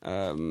something.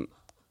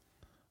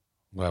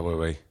 Where were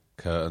we?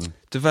 Curtin.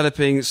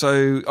 Developing,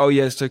 So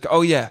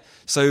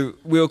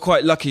we were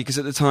quite lucky because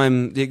at the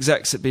time the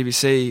execs at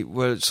BBC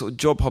were sort of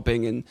job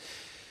hopping, and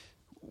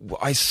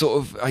I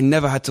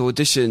never had to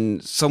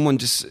audition.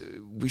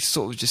 We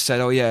sort of just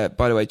said, oh yeah,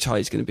 by the way,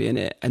 Charlie's going to be in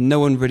it. And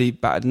no one really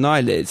batted an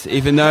eyelid,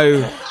 even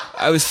though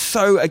I was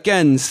so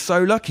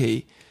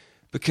lucky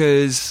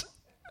because...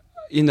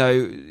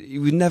 you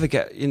would never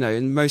get,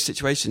 in most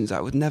situations, I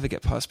would never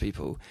get past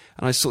people.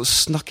 And I sort of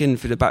snuck in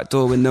through the back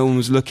door when no one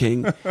was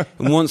looking.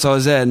 And once I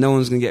was there, no one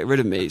was going to get rid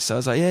of me. So I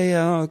was like,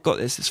 yeah, I've got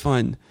this, it's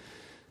fine.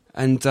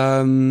 And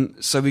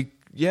so we,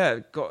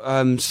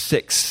 got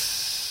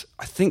 6,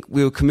 I think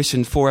we were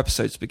commissioned 4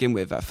 episodes to begin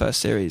with, that first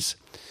series.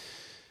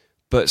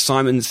 But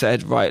Simon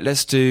said, right,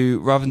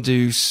 rather than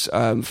do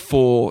 4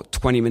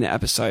 20-minute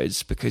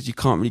episodes, because you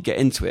can't really get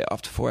into it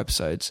after 4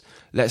 episodes,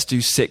 let's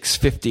do 6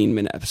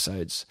 15-minute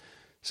episodes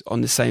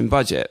on the same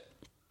budget.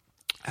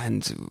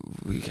 And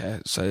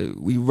so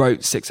we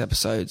wrote 6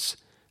 episodes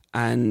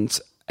and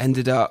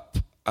ended up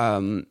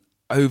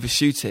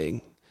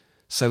overshooting.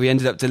 So we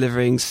ended up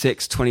delivering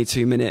 6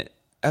 22-minute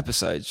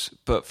episodes,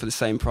 but for the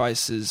same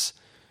price as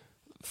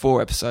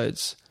 4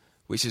 episodes,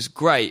 which is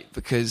great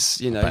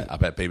because, I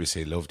bet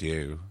BBC loved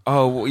you.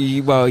 Oh,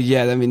 well,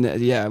 yeah, I mean,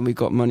 yeah, and we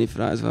got money for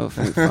that as well,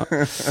 thank God.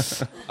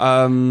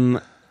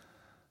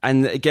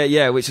 And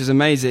again, which was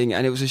amazing.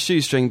 And it was a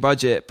shoestring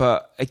budget,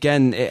 but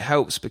again, it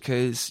helps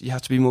because you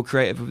have to be more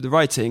creative with the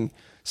writing.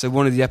 So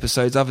one of the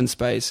episodes, Oven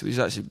Space, which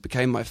actually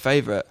became my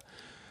favourite,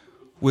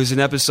 was an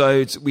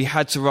episode we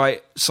had to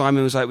write.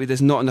 Simon was like,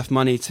 there's not enough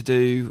money to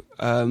do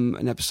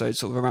an episode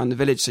sort of around the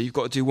village, so you've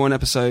got to do one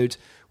episode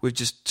with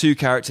just 2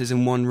 characters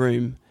in one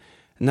room.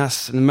 And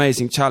that's an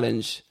amazing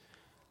challenge.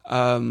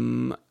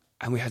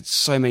 And we had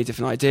so many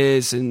different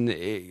ideas, and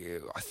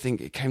I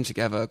think it came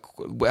together.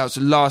 That was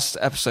the last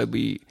episode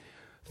we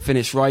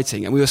finished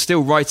writing, and we were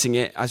still writing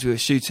it as we were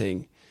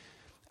shooting.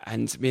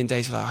 And me and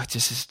Daisy were like,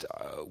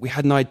 we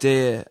had an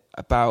idea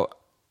about,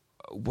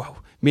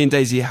 me and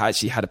Daisy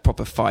actually had a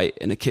proper fight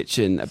in the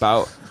kitchen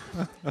about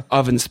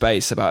Oven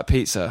Space, about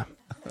pizza.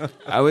 And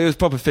it was a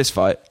proper fist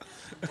fight.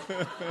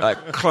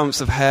 Like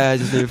clumps of hair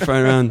just being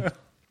thrown around.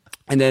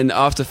 And then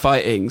after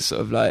fighting,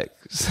 sort of like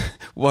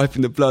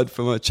wiping the blood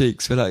from our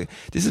cheeks, we're like,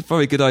 this is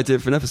probably a good idea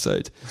for an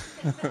episode.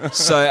 And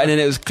then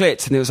it was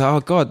clicked, and it was like, oh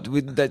God,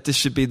 this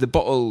should be the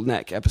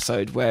bottleneck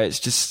episode where it's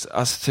just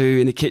us 2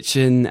 in the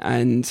kitchen,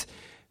 and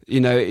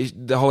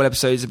the whole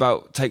episode is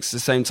takes the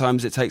same time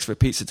as it takes for a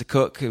pizza to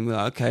cook, and we're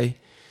like, okay.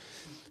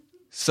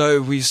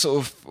 So we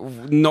sort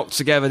of knocked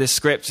together this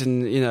script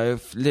in,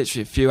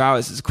 literally a few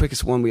hours. It's the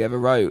quickest one we ever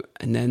wrote.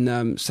 And then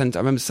I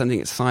remember sending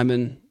it to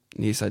Simon,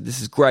 and he said, this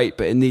is great,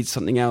 but it needs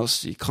something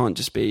else. You can't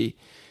just be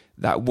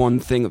that one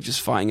thing of just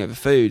fighting over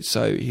food.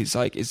 So he's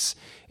like,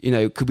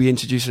 could we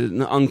introduce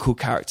an uncle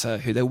character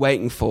who they're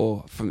waiting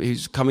for,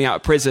 who's coming out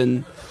of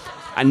prison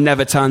and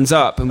never turns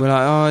up? And we're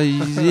like, oh,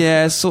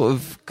 yeah, sort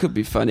of could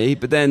be funny.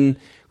 But then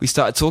we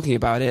started talking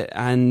about it,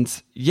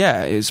 and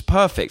it was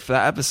perfect for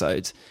that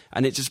episode.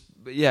 And it just,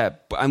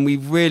 and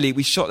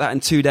we shot that in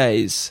 2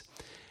 days,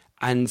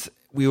 and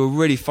we were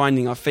really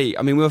finding our feet.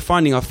 I mean, we were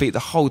finding our feet the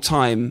whole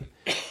time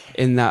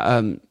in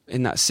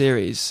that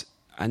series.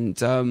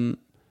 And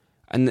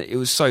it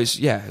was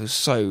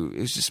it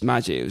was just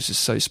magic. It was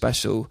just so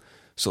special,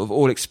 sort of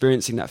all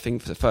experiencing that thing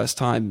for the first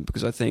time,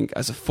 because I think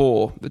as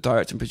the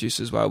director and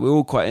producer as well, we're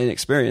all quite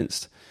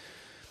inexperienced.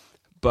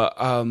 But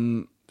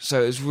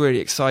so it was really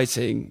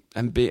exciting,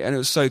 and it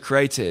was so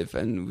creative,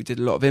 and we did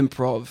a lot of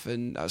improv,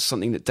 and that was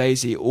something that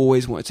Daisy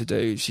always wanted to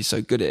do. She's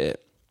so good at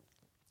it.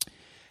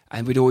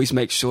 And we'd always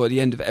make sure at the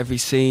end of every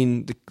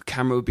scene the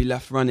camera would be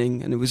left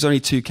running, and there was only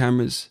 2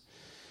 cameras.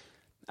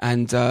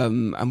 And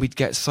we'd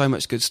get so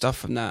much good stuff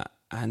from that.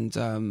 And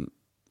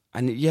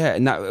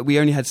that we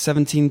only had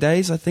 17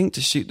 days, I think,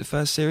 to shoot the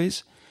first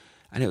series.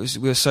 And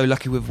we were so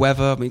lucky with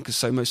weather,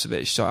 because most of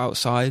it is shot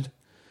outside.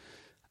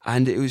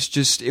 And it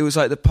was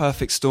like the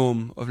perfect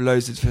storm of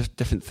loads of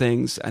different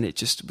things, and it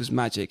just was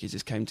magic. It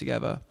just came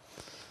together.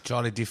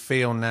 Charlie, do you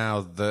feel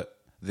now that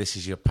this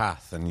is your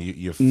path and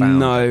you've found...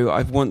 No,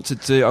 I want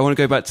to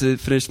go back to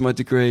finish my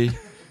degree.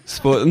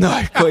 Sport.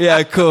 No, yeah,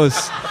 of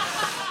course.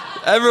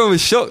 Everyone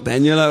was shocked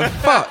then. You're like,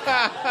 fuck.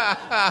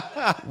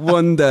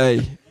 One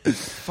day.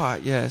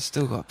 Fuck, yeah,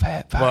 still got to pay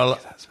it back. Well,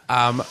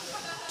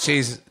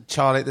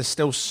 Charlie, there's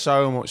still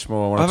so much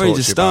more I want to talk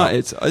to you about. I've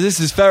only just started. This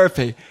is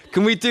therapy.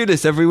 Can we do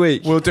this every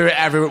week? We'll do it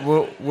every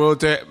week. We'll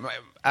do it.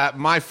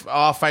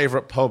 Our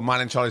favourite pub,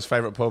 mine and Charlie's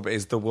favourite pub,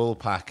 is the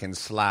Woolpack in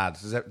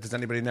Slad. Does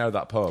anybody know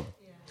that pub?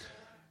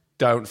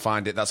 Don't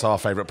find it. That's our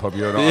favourite pub.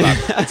 You're not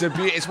allowed.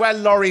 It's where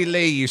Laurie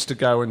Lee used to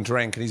go and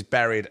drink, and he's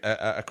buried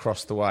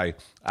across the way.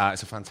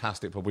 It's a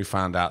fantastic pub. We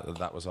found out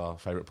that was our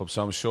favourite pub,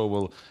 so I'm sure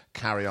we'll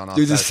carry on our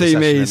You just see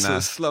me sort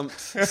of slumped,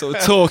 sort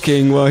of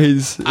talking while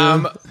he's...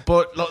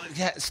 But look,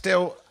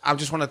 still, I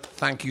just want to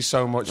thank you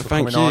so much for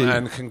coming on,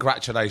 and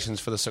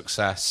congratulations for the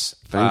success.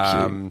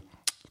 Thank you.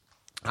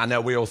 I know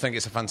we all think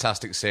it's a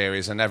fantastic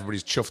series, and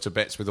everybody's chuffed to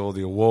bits with all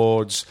the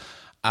awards.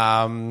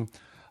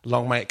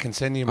 Long may it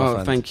continue, my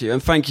friend. Thank you.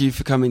 And thank you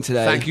for coming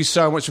today. Thank you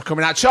so much for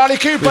coming out. Charlie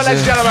Cooper,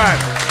 ladies and gentlemen.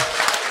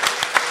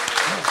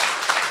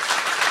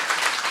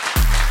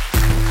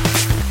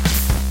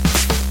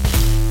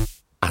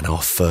 And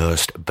our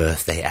first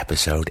birthday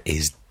episode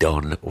is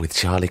done with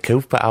Charlie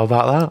Cooper. How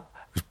about that?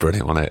 It was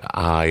brilliant, wasn't it?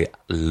 I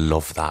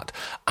love that.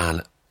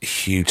 And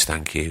huge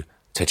thank you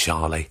to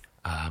Charlie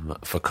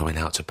for coming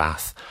out to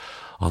Bath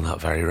on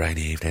that very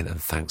rainy evening.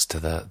 And thanks to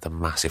the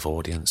massive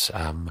audience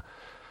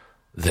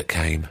that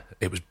came.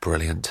 It was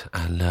brilliant.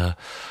 And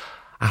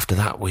after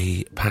that,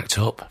 we packed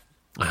up,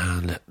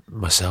 and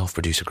myself,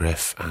 producer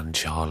Griff, and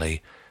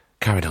Charlie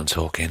carried on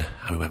talking,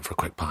 and we went for a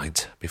quick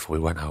pint before we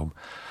went home.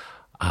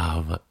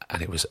 And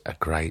it was a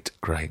great,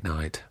 great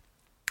night.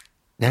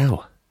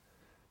 Now,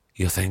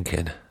 you're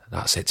thinking,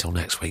 that's it till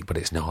next week, but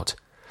it's not.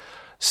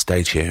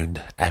 Stay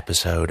tuned.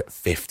 Episode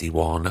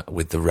 51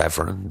 with the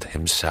Reverend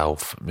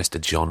himself,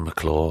 Mr. John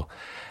McClure,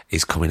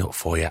 is coming up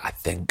for you, I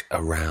think,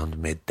 around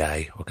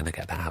midday. We're going to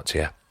get that out to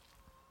you.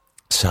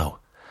 So,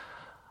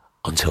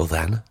 until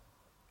then,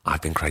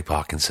 I've been Craig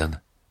Parkinson,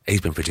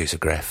 he's been producer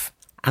Griff,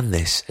 and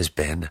this has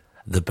been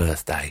The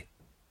Birthday,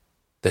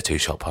 the Two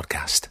Shot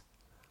Podcast.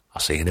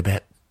 I'll see you in a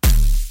bit.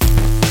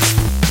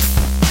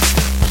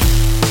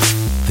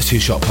 The Two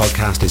Shot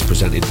Podcast is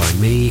presented by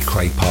me,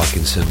 Craig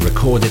Parkinson,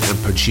 recorded and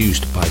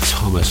produced by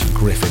Thomas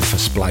Griffin for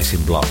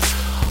Splicing Block.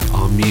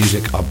 Our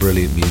music, our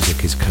brilliant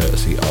music, is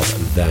courtesy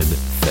of Then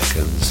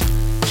Thickens.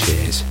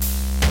 Cheers.